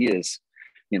ideas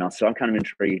So I'm kind of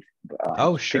intrigued.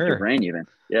 Oh, Pick your sure. brain even.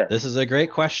 Yeah. This is a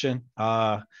great question.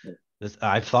 I've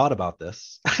thought about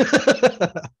this.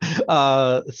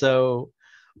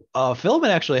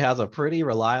 Filament actually has a pretty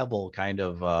reliable kind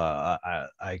of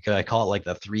I call it like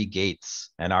the 3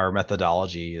 gates, and our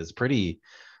methodology is pretty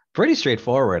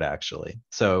straightforward actually.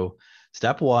 So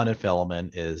step 1 in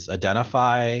Filament is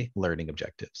identify learning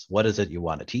objectives. What is it you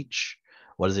want to teach?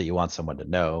 What is it you want someone to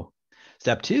know?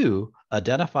 Step 2,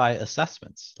 identify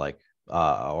assessments, like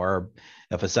or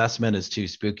if assessment is too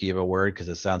spooky of a word because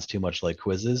it sounds too much like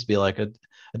quizzes, be like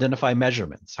identify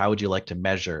measurements. How would you like to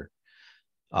measure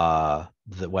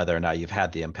whether or not you've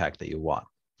had the impact that you want?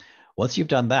 Once you've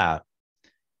done that,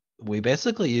 we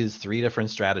basically use 3 different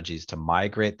strategies to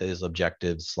migrate those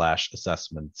objectives /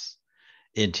 assessments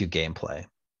into gameplay.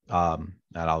 And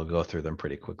I'll go through them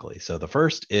pretty quickly. So the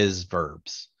first is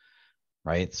verbs,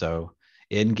 right? So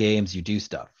in games, you do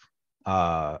stuff.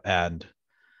 And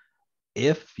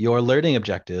if your learning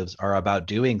objectives are about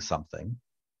doing something,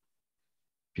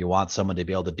 if you want someone to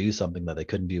be able to do something that they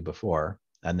couldn't do before,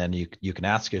 and then you can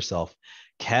ask yourself,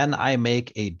 can I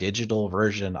make a digital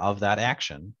version of that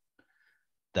action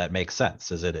that makes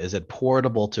sense? Is it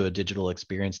portable to a digital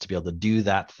experience to be able to do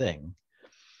that thing?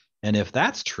 And if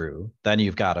that's true, then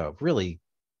you've got a really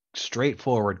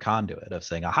straightforward conduit of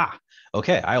saying, aha,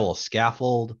 okay, I will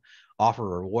scaffold, offer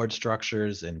reward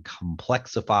structures, and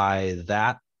complexify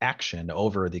that action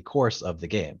over the course of the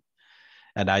game.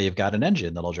 And now you've got an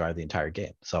engine that'll drive the entire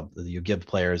game. So you give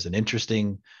players an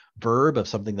interesting verb of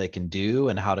something they can do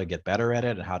and how to get better at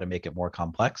it and how to make it more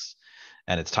complex.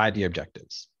 And it's tied to your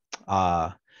objectives.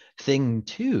 Thing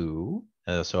 2,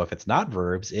 so if it's not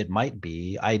verbs, it might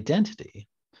be identity,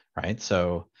 right?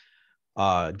 So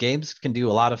games can do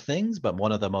a lot of things, but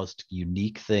one of the most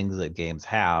unique things that games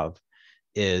have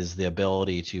is the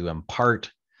ability to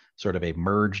impart sort of a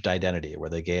merged identity where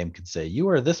the game can say, you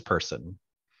are this person.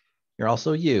 You're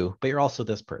also you, but you're also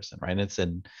this person, right?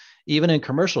 And even in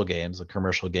commercial games, a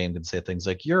commercial game can say things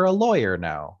like, you're a lawyer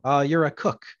now, you're a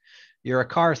cook, you're a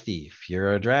car thief,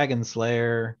 you're a dragon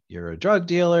slayer, you're a drug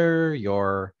dealer,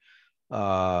 you're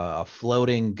a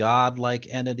floating god-like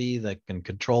entity that can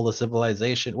control the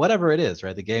civilization, whatever it is,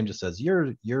 right? The game just says,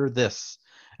 you're this,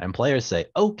 and players say,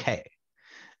 okay.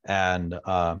 And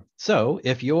so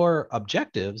if your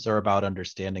objectives are about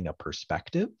understanding a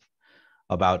perspective,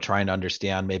 about trying to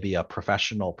understand maybe a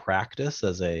professional practice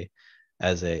as a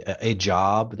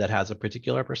job that has a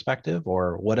particular perspective,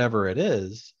 or whatever it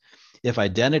is, if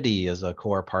identity is a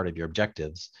core part of your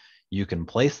objectives, you can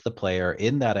place the player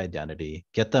in that identity,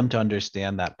 get them to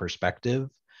understand that perspective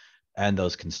and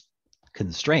those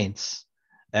constraints,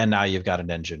 and now you've got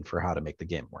an engine for how to make the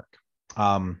game work.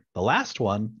 The last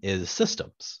one is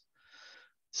systems.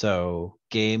 So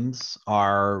games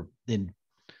are,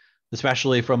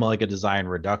 especially from like a design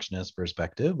reductionist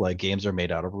perspective, like games are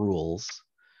made out of rules,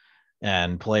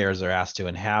 and players are asked to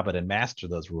inhabit and master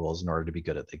those rules in order to be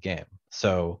good at the game.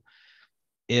 So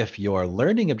if your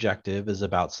learning objective is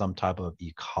about some type of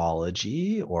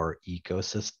ecology or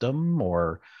ecosystem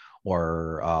or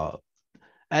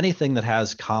anything that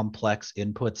has complex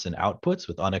inputs and outputs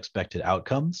with unexpected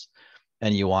outcomes,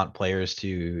 and you want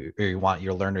you want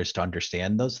your learners to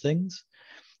understand those things,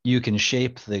 you can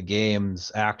shape the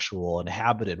game's actual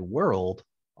inhabited world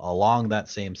along that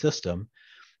same system,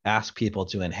 ask people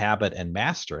to inhabit and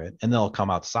master it, and they'll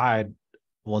come outside.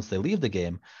 Once they leave the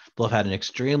game, they'll have had an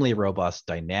extremely robust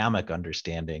dynamic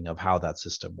understanding of how that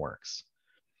system works.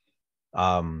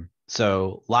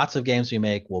 So lots of games we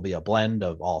make will be a blend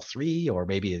of all 3, or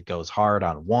maybe it goes hard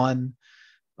on one.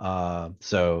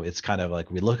 So it's kind of like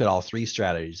we look at all 3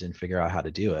 strategies and figure out how to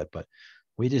do it, but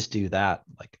we just do that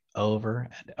like over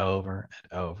and over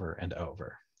and over and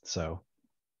over. So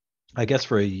I guess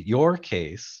for your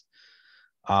case,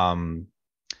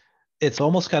 it's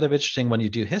almost kind of interesting when you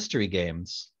do history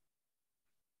games.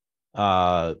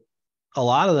 A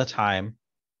lot of the time,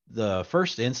 the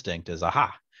first instinct is,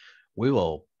 aha, we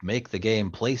will make the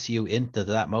game place you into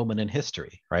that moment in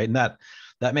history, right? And that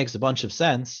makes a bunch of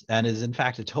sense and is in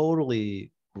fact a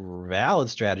totally valid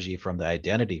strategy from the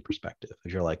identity perspective.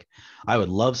 If you're like, I would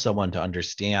love someone to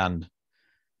understand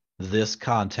this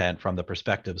content from the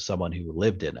perspective of someone who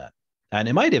lived in it. And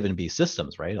it might even be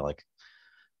systems, right? Like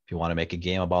if you want to make a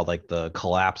game about like the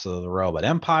collapse of the Roman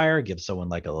Empire, give someone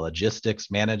like a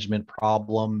logistics management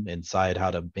problem inside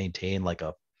how to maintain like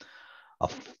a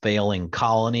failing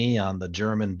colony on the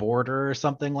German border or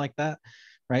something like that,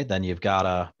 right? Then you've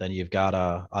got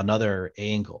another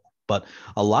angle. But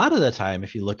a lot of the time,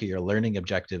 if you look at your learning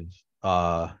objective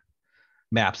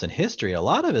maps in history, a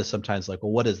lot of it is sometimes like,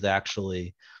 well, what is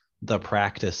actually the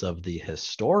practice of the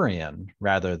historian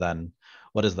rather than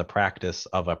what is the practice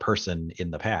of a person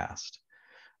in the past,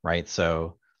 right?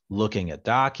 So looking at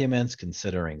documents,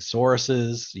 considering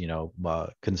sources,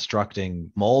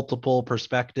 constructing multiple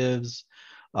perspectives,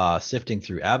 sifting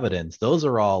through evidence, those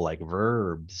are all like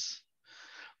verbs.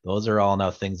 Those are all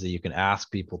now things that you can ask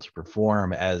people to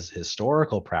perform as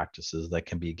historical practices that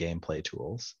can be gameplay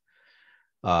tools.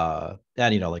 And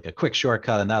like a quick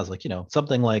shortcut, and that was like,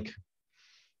 something like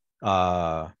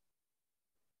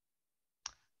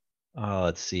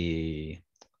let's see,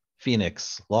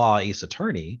 Phoenix Law Ace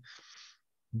Attorney,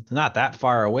 not that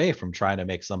far away from trying to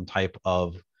make some type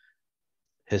of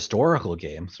historical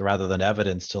game. So rather than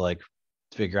evidence to like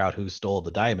figure out who stole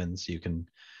the diamonds, you can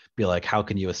be like, how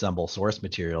can you assemble source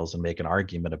materials and make an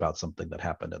argument about something that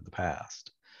happened in the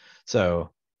past? So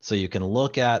you can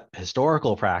look at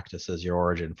historical practice as your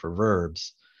origin for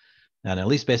verbs. And at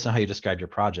least based on how you described your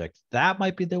project, that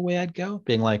might be the way I'd go,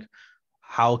 being like,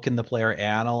 how can the player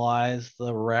analyze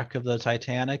the wreck of the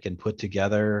Titanic and put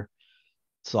together,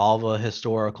 solve a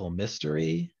historical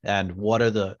mystery? And what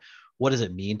does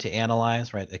it mean to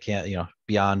analyze, right? It can't,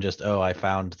 beyond just, oh, I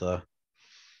found the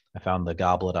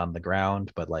goblet on the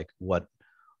ground, but like what,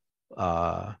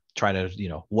 trying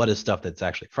to, what is stuff that's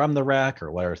actually from the wreck,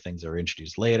 or what are things that are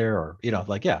introduced later, or,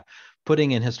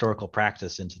 putting in historical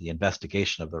practice into the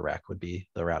investigation of the wreck would be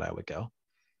the route I would go.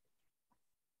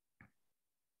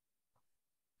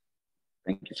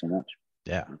 Thank you so much.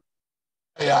 Yeah.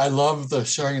 Yeah, I love the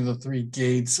showing of the 3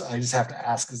 gates. I just have to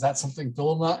ask, is that something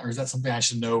Filament, or is that something I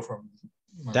should know from?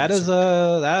 That is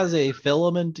a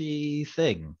filament-y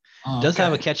thing. It does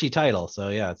have a catchy title, so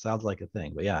yeah, it sounds like a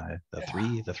thing. But yeah, the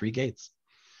three gates.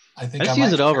 I think I just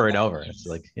use it over and over. It's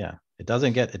like, yeah, it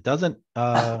doesn't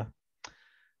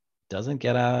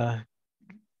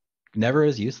never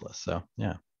is useless. So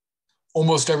yeah,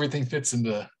 almost everything fits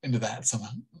into that somehow.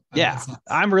 Yeah,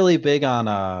 I'm really big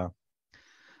on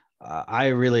I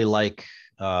really like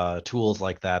tools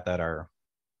like that are,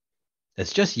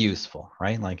 it's just useful,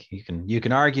 right? Like you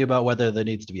can argue about whether there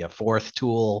needs to be a 4th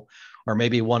tool, or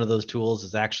maybe one of those tools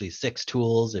is actually 6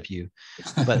 tools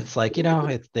but it's like,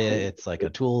 it's like a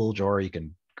tool drawer. You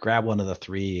can grab one of the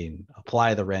 3 and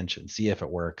apply the wrench and see if it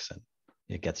works, and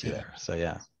it gets you there. So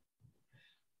yeah.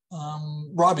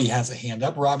 Robbie has a hand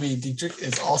up. Robbie Dietrich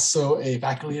is also a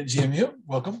faculty at GMU.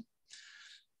 Welcome.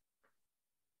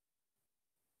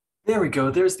 There we go.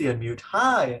 There's the unmute.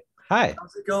 Hi. Hi.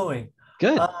 How's it going?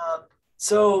 Good.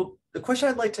 So the question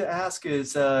I'd like to ask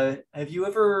is, do you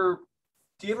ever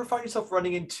find yourself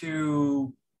running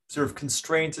into sort of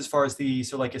constraints as far as the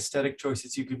sort of like aesthetic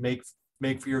choices you could make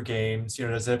for your games?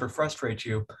 Does it ever frustrate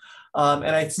you? And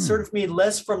I sort of mean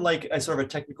less from like a sort of a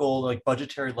technical, like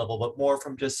budgetary level, but more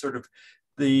from just sort of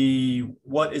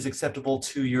what is acceptable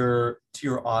to your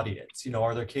audience.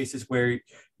 Are there cases where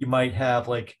you might have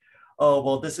like, oh,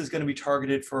 well, this is going to be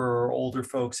targeted for older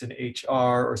folks in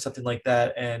HR or something like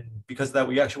that, and because of that,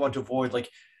 we actually want to avoid like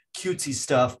cutesy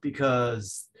stuff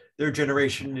because their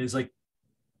generation is like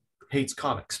hates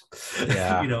comics,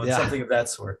 something of that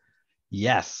sort.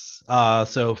 Yes.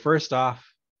 So first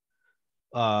off,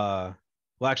 well,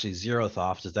 actually, Zeroth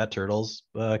off. Does that Turtles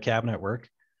cabinet work?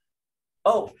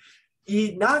 Oh,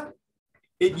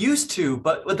 it used to,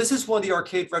 but this is one of the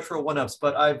arcade retro 1-ups.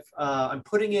 But I'm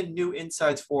putting in new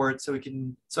insides for it so I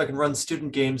can run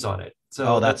student games on it.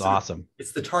 So that's awesome.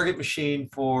 It's the target machine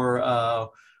for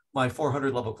my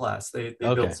 400 level class. They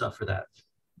build stuff for that.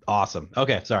 Awesome.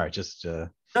 Okay, sorry, just no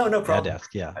problem. Had to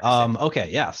ask. Yeah. Okay.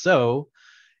 Yeah. So,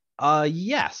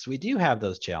 yes, we do have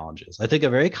those challenges. I think a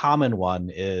very common one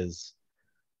is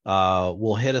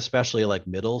we'll hit especially like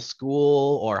middle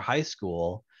school or high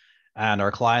school, and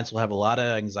our clients will have a lot of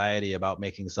anxiety about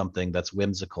making something that's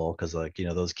whimsical because, like,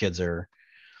 those kids are.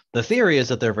 The theory is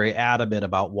that they're very adamant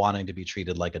about wanting to be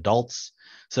treated like adults,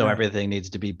 so everything needs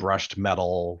to be brushed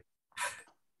metal.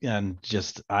 And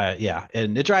just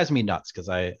and it drives me nuts because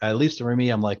at least for me,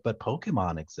 I'm like, but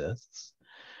Pokemon exists.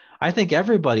 I think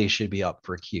everybody should be up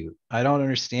for cute. I don't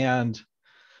understand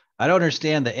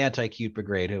the anti-cute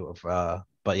brigade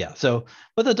but yeah. So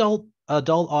with adult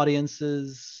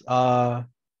audiences, I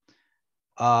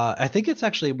think it's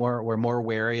actually we're more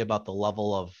wary about the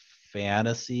level of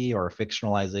fantasy or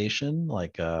fictionalization,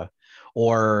 like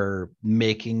or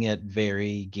making it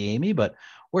very gamey, but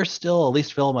we're still, at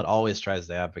least Filament always tries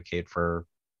to advocate for,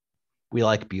 we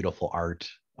like beautiful art.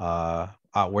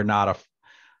 We're not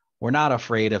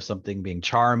afraid of something being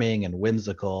charming and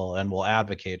whimsical, and we'll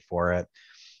advocate for it.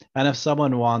 And if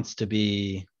someone wants to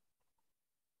be,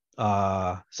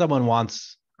 someone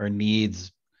wants or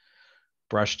needs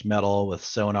brushed metal with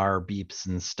sonar beeps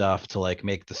and stuff to like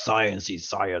make the sciencey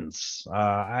science.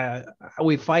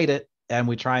 We fight it, and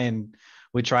we try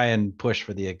and push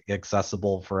for the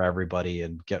accessible for everybody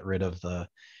and get rid of the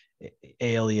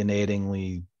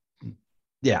alienatingly.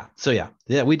 Yeah. So yeah,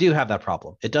 we do have that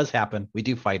problem. It does happen. We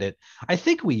do fight it. I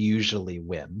think we usually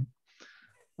win.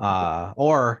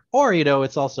 Or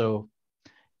it's also,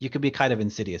 you could be kind of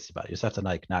insidious about it. You just have to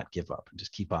like not give up and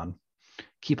just keep on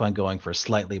going for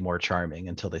slightly more charming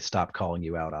until they stop calling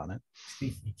you out on it.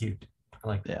 Cute. I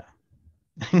like that.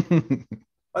 Yeah.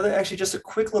 Actually, just a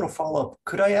quick little follow-up.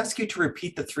 Could I ask you to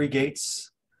repeat the 3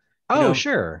 gates?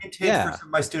 Sure. For some of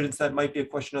my students, that might be a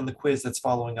question on the quiz that's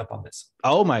following up on this.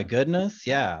 Oh my goodness.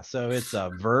 Yeah. So it's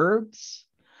verbs.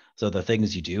 So the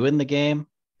things you do in the game,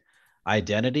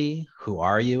 identity, who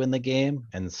are you in the game,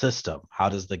 and system, how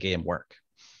does the game work?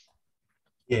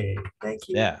 Yay. Thank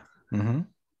you. Yeah. Mm-hmm.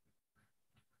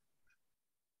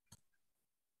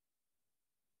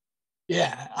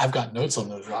 Yeah, I've got notes on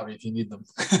those, Robbie, if you need them.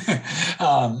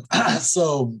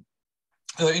 So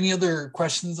are there any other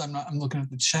questions? I'm looking at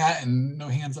the chat and no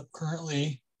hands up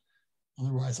currently.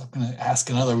 Otherwise, I'm going to ask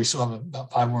another. We still have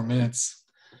about 5 more minutes.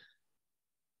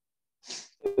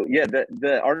 Yeah,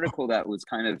 the article that was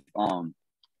kind of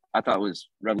I thought was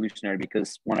revolutionary,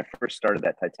 because when I first started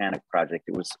that Titanic project,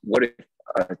 it was, what if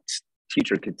a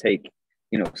teacher could take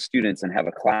students and have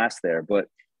a class there? But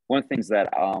one of the things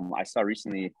that I saw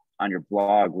recently on your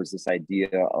blog was this idea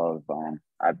of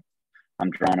I'm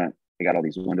drawing it. I got all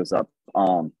these windows up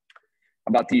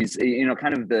about these,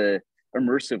 kind of the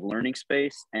immersive learning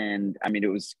space. And I mean,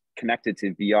 it was connected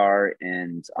to VR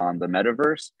and the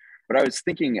metaverse. But I was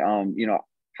thinking,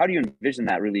 how do you envision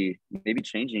that really maybe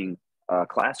changing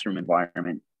classroom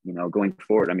environment, going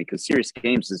forward? I mean, because serious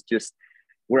games is just,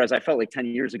 whereas I felt like 10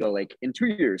 years ago, like in 2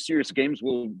 years, serious games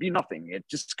will be nothing. It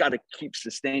just got to keep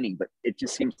sustaining, but it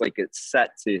just seems like it's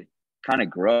set to kind of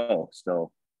grow.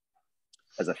 So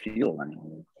as a field, I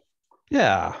mean.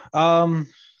 Yeah.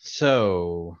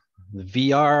 So the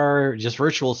VR, just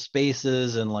virtual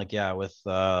spaces, and like, yeah, with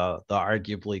the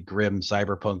arguably grim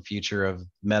cyberpunk future of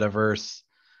metaverse.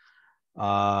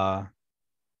 I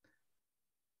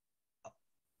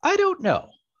don't know.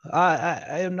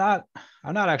 I'm not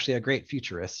actually a great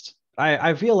futurist.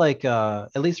 I feel like,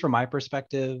 at least from my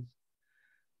perspective,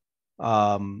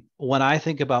 when I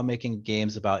think about making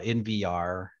games about in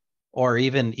VR, or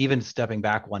even stepping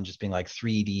back one, just being like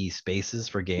 3D spaces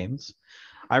for games,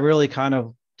 I really kind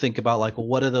of think about like, well,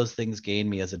 what do those things gain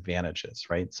me as advantages,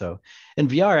 right? So, and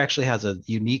VR actually has a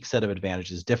unique set of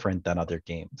advantages different than other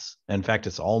games. In fact,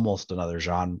 it's almost another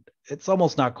genre. It's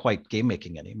almost not quite game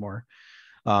making anymore.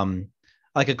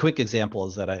 Like a quick example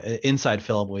is that inside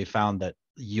Filament, we found that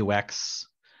UX,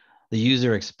 the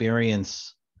user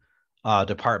experience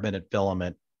department at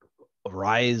Filament,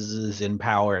 rises in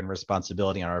power and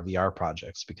responsibility on our VR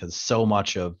projects, because so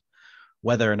much of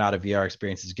whether or not a VR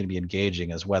experience is going to be engaging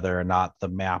is whether or not the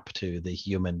map to the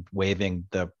human waving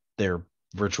their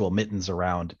virtual mittens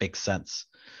around makes sense.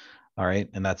 All right.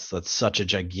 And that's such a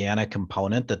gigantic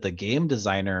component that the game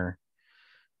designer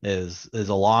is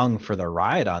along for the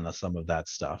ride on some of that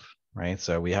stuff. Right.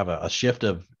 So we have a shift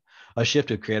of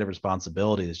creative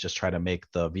responsibility is just try to make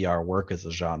the VR work as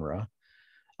a genre.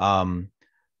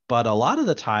 But a lot of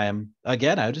the time,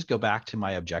 again, I would just go back to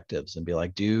my objectives and be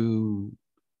like,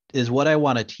 is what I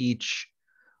want to teach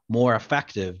more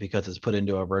effective because it's put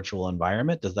into a virtual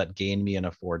environment? Does that gain me an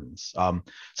affordance?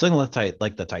 Something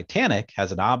like the Titanic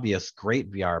has an obvious great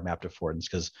VR mapped affordance,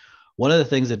 because one of the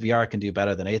things that VR can do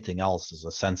better than anything else is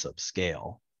a sense of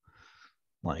scale.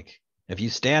 Like if you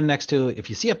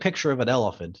see a picture of an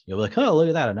elephant, you'll be like, oh, look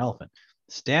at that, an elephant.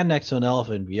 Stand next to an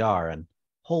elephant in VR and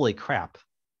holy crap,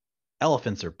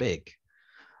 elephants are big.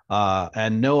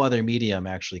 And no other medium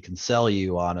actually can sell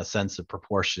you on a sense of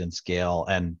proportion and scale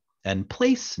and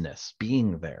placeness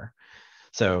being there.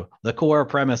 So the core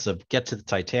premise of Get to the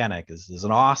Titanic is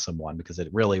an awesome one, because it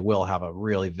really will have a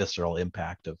really visceral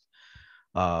impact of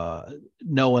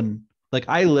no one, like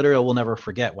I literally will never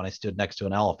forget when I stood next to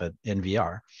an elephant in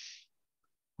VR.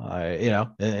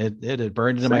 It had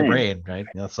burned into my brain, right?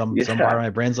 Some part of my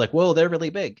brain's like, whoa, they're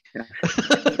really big.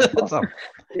 So,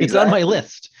 it's on my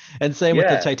list. And same with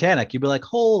the Titanic. You'd be like,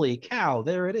 holy cow,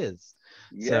 there it is.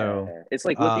 Yeah, so it's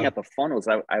like looking at the funnels.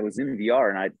 I was in VR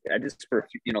and I just, for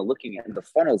looking at the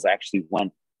funnels actually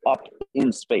went up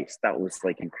in space. That was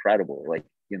like incredible. Like,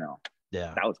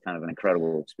 that was kind of an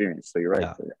incredible experience. So you're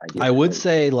right. Yeah. I would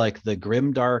say like the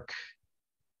grimdark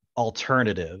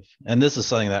alternative, and this is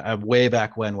something that I way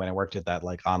back when I worked at that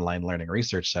like online learning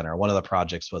research center, one of the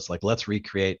projects was like, let's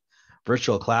recreate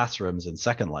virtual classrooms in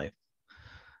Second Life,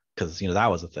 because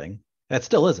that was a thing. That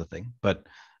still is a thing, but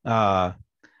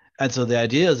and so the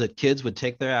idea is that kids would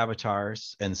take their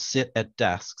avatars and sit at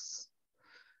desks,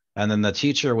 and then the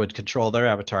teacher would control their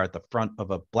avatar at the front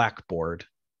of a blackboard,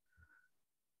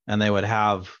 and they would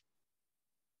have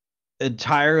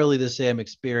entirely the same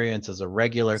experience as a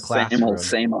regular classroom.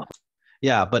 Same old.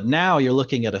 Yeah, but now you're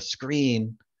looking at a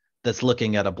screen that's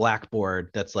looking at a blackboard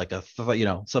that's like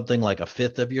something like a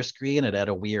fifth of your screen and at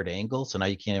a weird angle, so now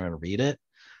you can't even read it.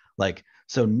 Like,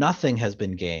 so nothing has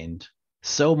been gained,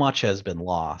 so much has been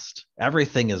lost,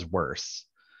 everything is worse.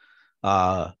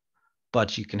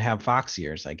 But you can have fox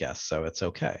ears, I guess, so it's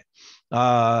okay.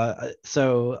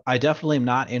 So I definitely am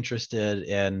not interested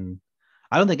in,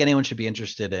 I don't think anyone should be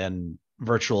interested in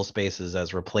virtual spaces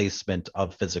as replacement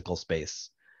of physical space,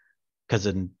 because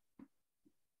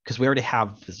we already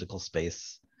have physical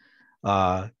space.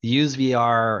 Use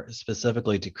VR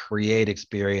specifically to create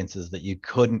experiences that you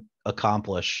couldn't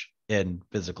accomplish in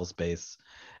physical space,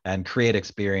 and create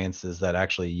experiences that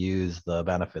actually use the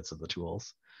benefits of the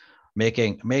tools.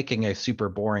 Making a super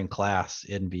boring class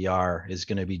in VR is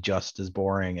going to be just as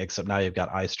boring, except now you've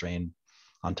got eye strain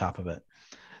on top of it.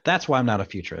 That's why I'm not a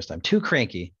futurist. I'm too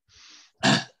cranky.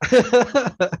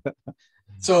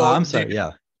 So I'm sorry.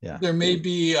 Yeah. There may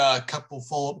be a couple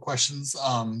follow-up questions,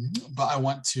 but I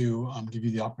want to give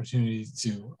you the opportunity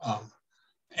to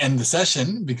end the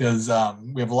session, because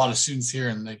we have a lot of students here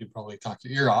and they could probably talk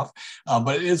your ear off.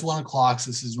 But it is 1 o'clock, so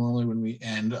this is normally when we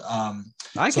end. I'm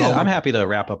happy to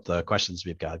wrap up the questions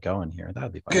we've got going here. That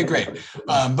would be fine. Okay, great.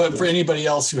 But for anybody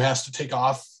else who has to take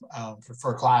off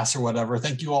for a class or whatever,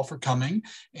 thank you all for coming,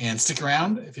 and stick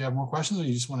around if you have more questions or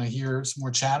you just want to hear some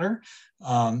more chatter.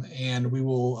 And we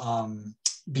will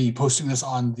be posting this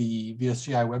on the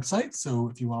VSGI website. So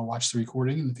if you want to watch the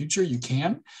recording in the future, you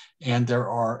can. And there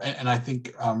are, and I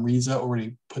think Riza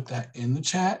already put that in the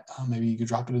chat. Maybe you could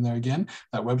drop it in there again,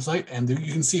 that website, and there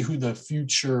you can see who the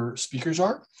future speakers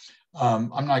are.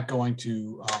 I'm not going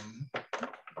to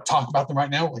talk about them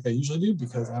right now like I usually do,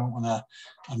 because I don't want to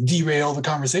derail the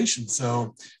conversation.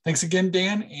 So thanks again,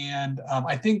 Dan. And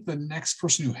I think the next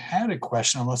person who had a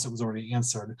question, unless it was already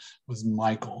answered, was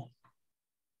Michael.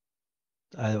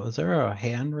 Was there a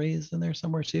hand raised in there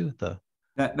somewhere too?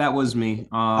 That was me.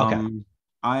 Okay.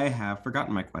 I have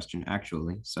forgotten my question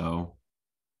actually, so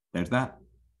there's that.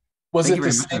 Was Thank it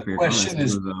the same question? It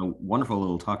was a wonderful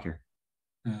little talk here.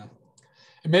 Yeah.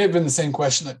 It may have been the same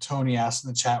question that Tony asked in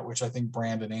the chat, which I think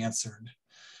Brandon answered.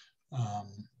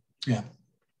 Yeah.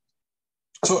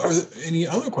 So are there any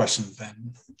other questions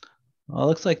then? Well, it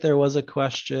looks like there was a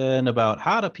question about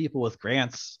how do people with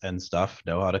grants and stuff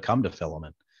know how to come to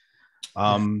Filament?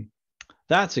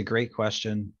 That's a great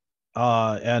question.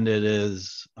 And it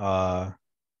is, I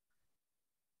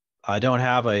don't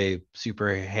have a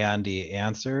super handy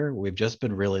answer. We've just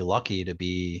been really lucky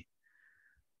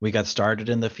we got started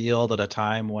in the field at a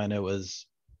time when the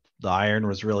iron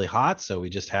was really hot. So we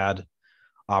just had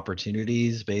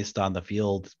opportunities based on the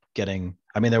field there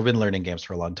have been learning games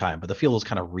for a long time, but the field was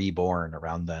kind of reborn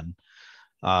around then.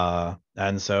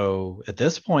 And so at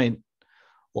this point,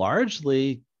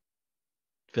 largely,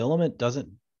 Filament doesn't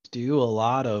do a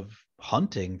lot of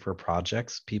hunting for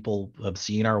projects. People have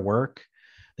seen our work,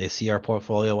 they see our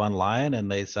portfolio online, and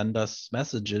they send us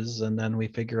messages, and then we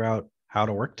figure out how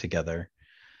to work together.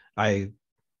 I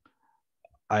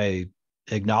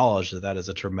acknowledge that is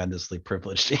a tremendously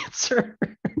privileged answer.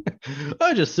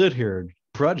 I just sit here and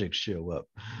projects show up.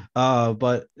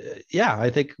 But yeah, I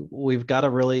think we've got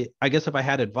I guess if I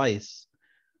had advice,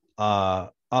 a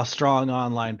strong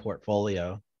online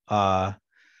portfolio.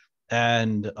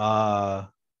 And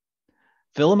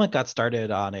Filament got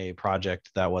started on a project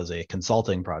that was a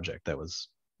consulting project that was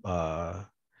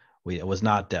it was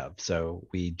not dev. So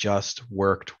we just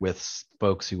worked with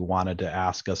folks who wanted to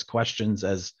ask us questions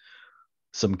as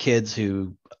some kids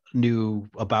who knew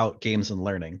about games and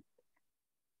learning.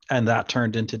 And that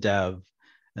turned into dev.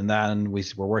 And then we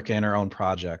were working on our own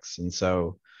projects. And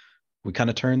so we kind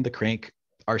of turned the crank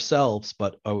ourselves,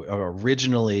 but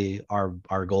originally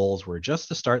our goals were just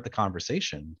to start the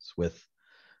conversations with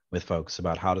folks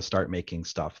about how to start making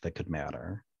stuff that could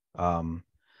matter.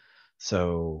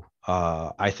 So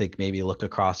I think maybe look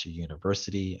across your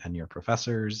university and your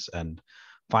professors and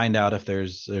find out if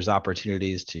there's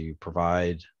opportunities to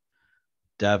provide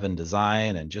dev and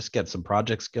design, and just get some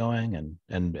projects going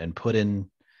and put in,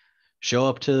 show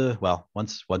up to, well,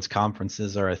 once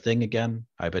conferences are a thing again,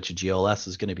 I bet you GLS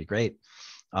is going to be great.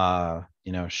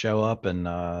 Show up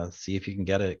and see if you can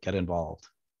get involved.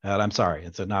 And I'm sorry,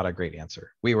 it's not a great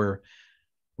answer. We were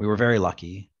very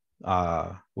lucky.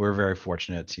 We're very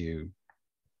fortunate to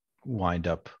wind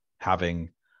up having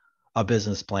a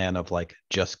business plan of like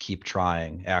just keep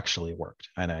trying actually worked.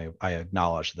 And I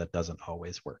acknowledge that doesn't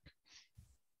always work.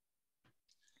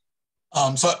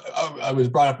 So I was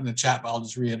brought up in the chat, but I'll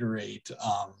just reiterate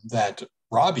that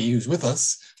Robbie, who's with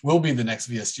us, will be the next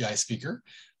VSGI speaker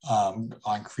on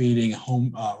creating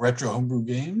retro homebrew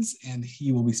games, and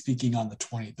he will be speaking on the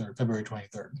 23rd, February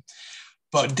 23rd.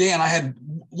 But Dan, I had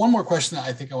one more question that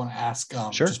I think I want to ask.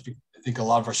 Sure. Just because I think a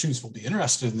lot of our students will be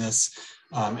interested in this,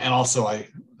 and also in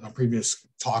a previous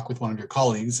talk with one of your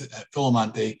colleagues at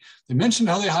Filament, they mentioned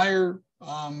how they hire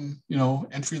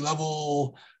entry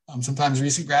level. Sometimes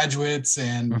recent graduates,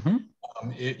 and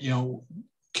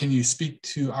can you speak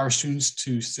to our students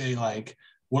to say like,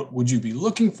 what would you be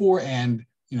looking for, and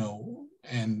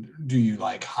and do you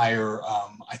like hire?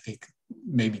 I think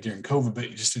maybe during COVID, but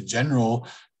just in general,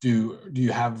 do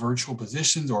you have virtual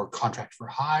positions or contract for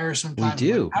hire sometimes? We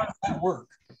do. Like, how does that work?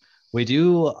 We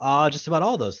do just about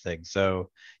all those things. So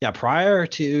yeah, prior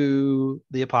to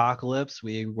the apocalypse,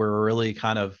 we were really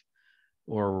kind of,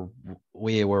 or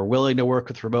we were willing to work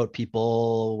with remote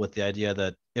people with the idea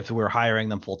that if we were hiring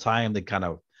them full time, they'd kind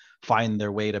of find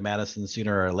their way to Madison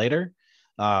sooner or later.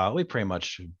 We pretty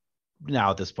much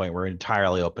now at this point, we're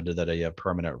entirely open to that idea of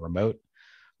permanent remote.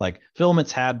 Like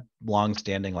Filament's had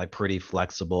longstanding, like pretty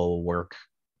flexible work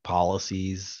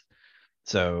policies.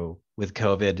 So with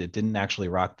COVID, it didn't actually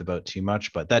rock the boat too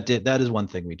much, but that is one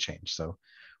thing we changed. So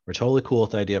we're totally cool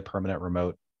with the idea of permanent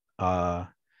remote.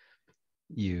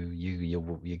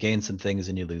 You gain some things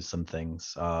and you lose some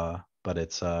things, but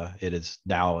it is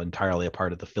now entirely a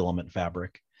part of the Filament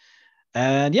fabric.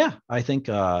 And yeah, I think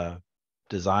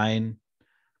design,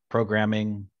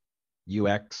 programming,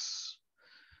 UX,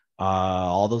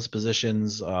 all those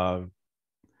positions, they're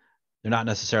not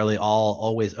necessarily all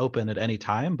always open at any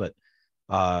time, but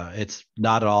it's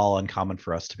not at all uncommon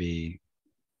for us to be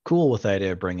cool with the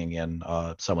idea of bringing in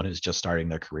someone who's just starting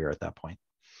their career at that point.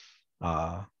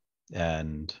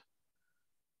 And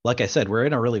like I said, we're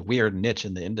in a really weird niche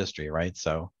in the industry, right?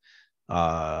 So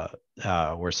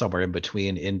we're somewhere in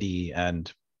between indie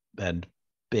and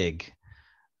big,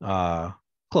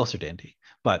 closer to indie.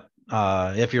 But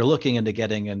if you're looking into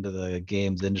getting into the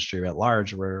games industry at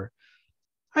large,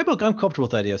 I'm comfortable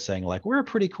with the idea of saying like we're a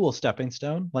pretty cool stepping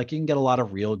stone. Like you can get a lot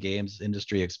of real games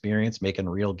industry experience making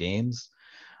real games,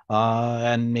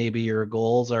 and maybe your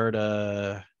goals are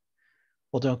to,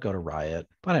 well, don't go to Riot,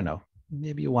 but I don't know,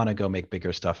 maybe you want to go make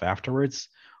bigger stuff afterwards.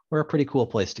 We're a pretty cool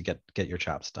place to get your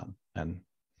chops done. And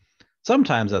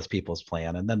sometimes that's people's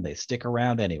plan, and then they stick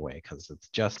around anyway because it's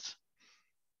just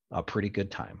a pretty good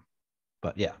time.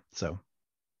 But yeah, so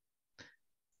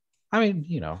I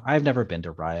mean, I've never been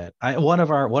to Riot. One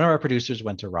of our producers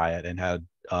went to Riot and had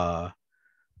I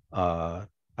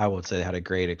would say they had a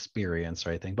great experience or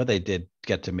anything, but they did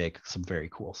get to make some very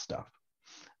cool stuff.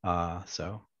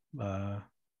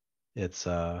 It's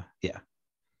yeah.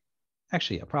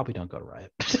 Actually, yeah, probably don't go to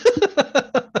Riot.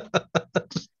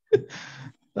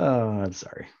 Oh, I'm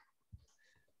sorry.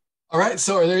 All right.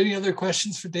 So are there any other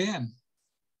questions for Dan?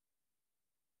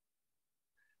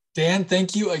 Dan,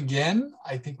 thank you again.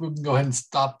 I think we can go ahead and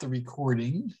stop the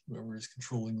recording, whoever is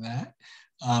controlling that.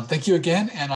 Thank you again. And